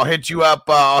Charter, I'll hit you up.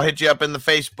 I'll hit you up in the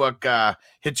Facebook.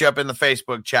 Hit you up in the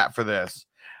Facebook chat for this.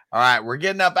 All right, we're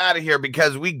getting up out of here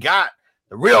because we got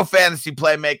the Real Fantasy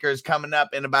Playmakers coming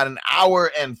up in about an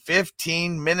hour and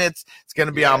 15 minutes. It's going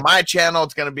to be on my channel.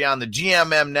 It's going to be on the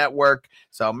GMM network.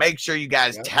 So make sure you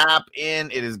guys tap in.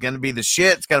 It is going to be the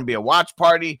shit. It's going to be a watch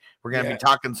party. We're going to be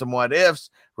talking some what ifs.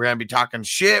 We're going to be talking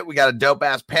shit. We got a dope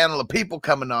ass panel of people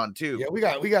coming on too. Yeah, we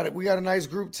got a nice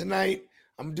group tonight.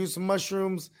 I'm gonna do some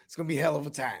mushrooms. It's gonna be a hell of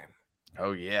a time.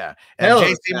 Oh yeah. And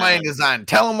JC Money Design,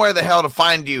 tell them where the hell to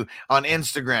find you on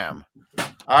Instagram.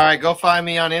 All right, go find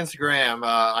me on Instagram.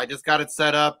 I just got it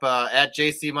set up at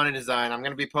JC Money Design. I'm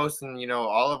gonna be posting, you know,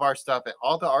 all of our stuff,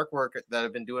 all the artwork that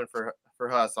I've been doing for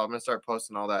us. I'm gonna start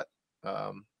posting all that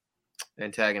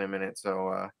and tag in a minute.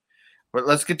 So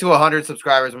let's get to 100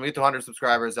 subscribers. When we get to 100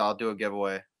 subscribers, I'll do a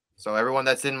giveaway. So everyone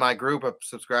that's in my group of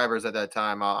subscribers at that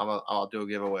time, I'll do a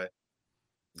giveaway.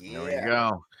 Yeah. There you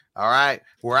go. All right,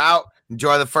 we're out.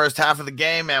 Enjoy the first half of the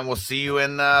game, and we'll see you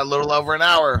in a little over an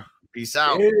hour. Peace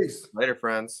out. Peace. Later,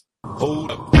 friends.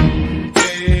 Hold up.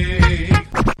 Hey.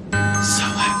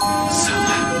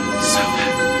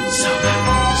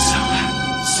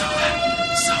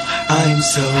 I'm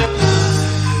so high.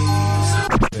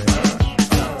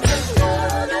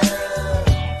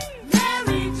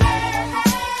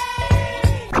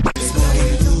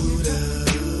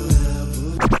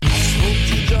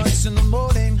 In the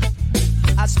morning,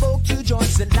 I smoke 2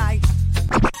 joints at night.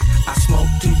 I smoke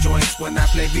 2 joints when I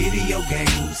play video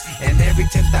games, and every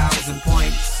 10,000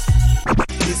 points.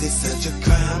 Is it such a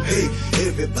crime? Hey,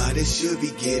 everybody should be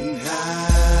getting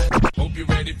high. Hope you're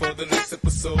ready for the next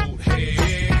episode.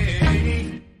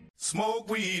 Hey, smoke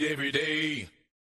weed every day.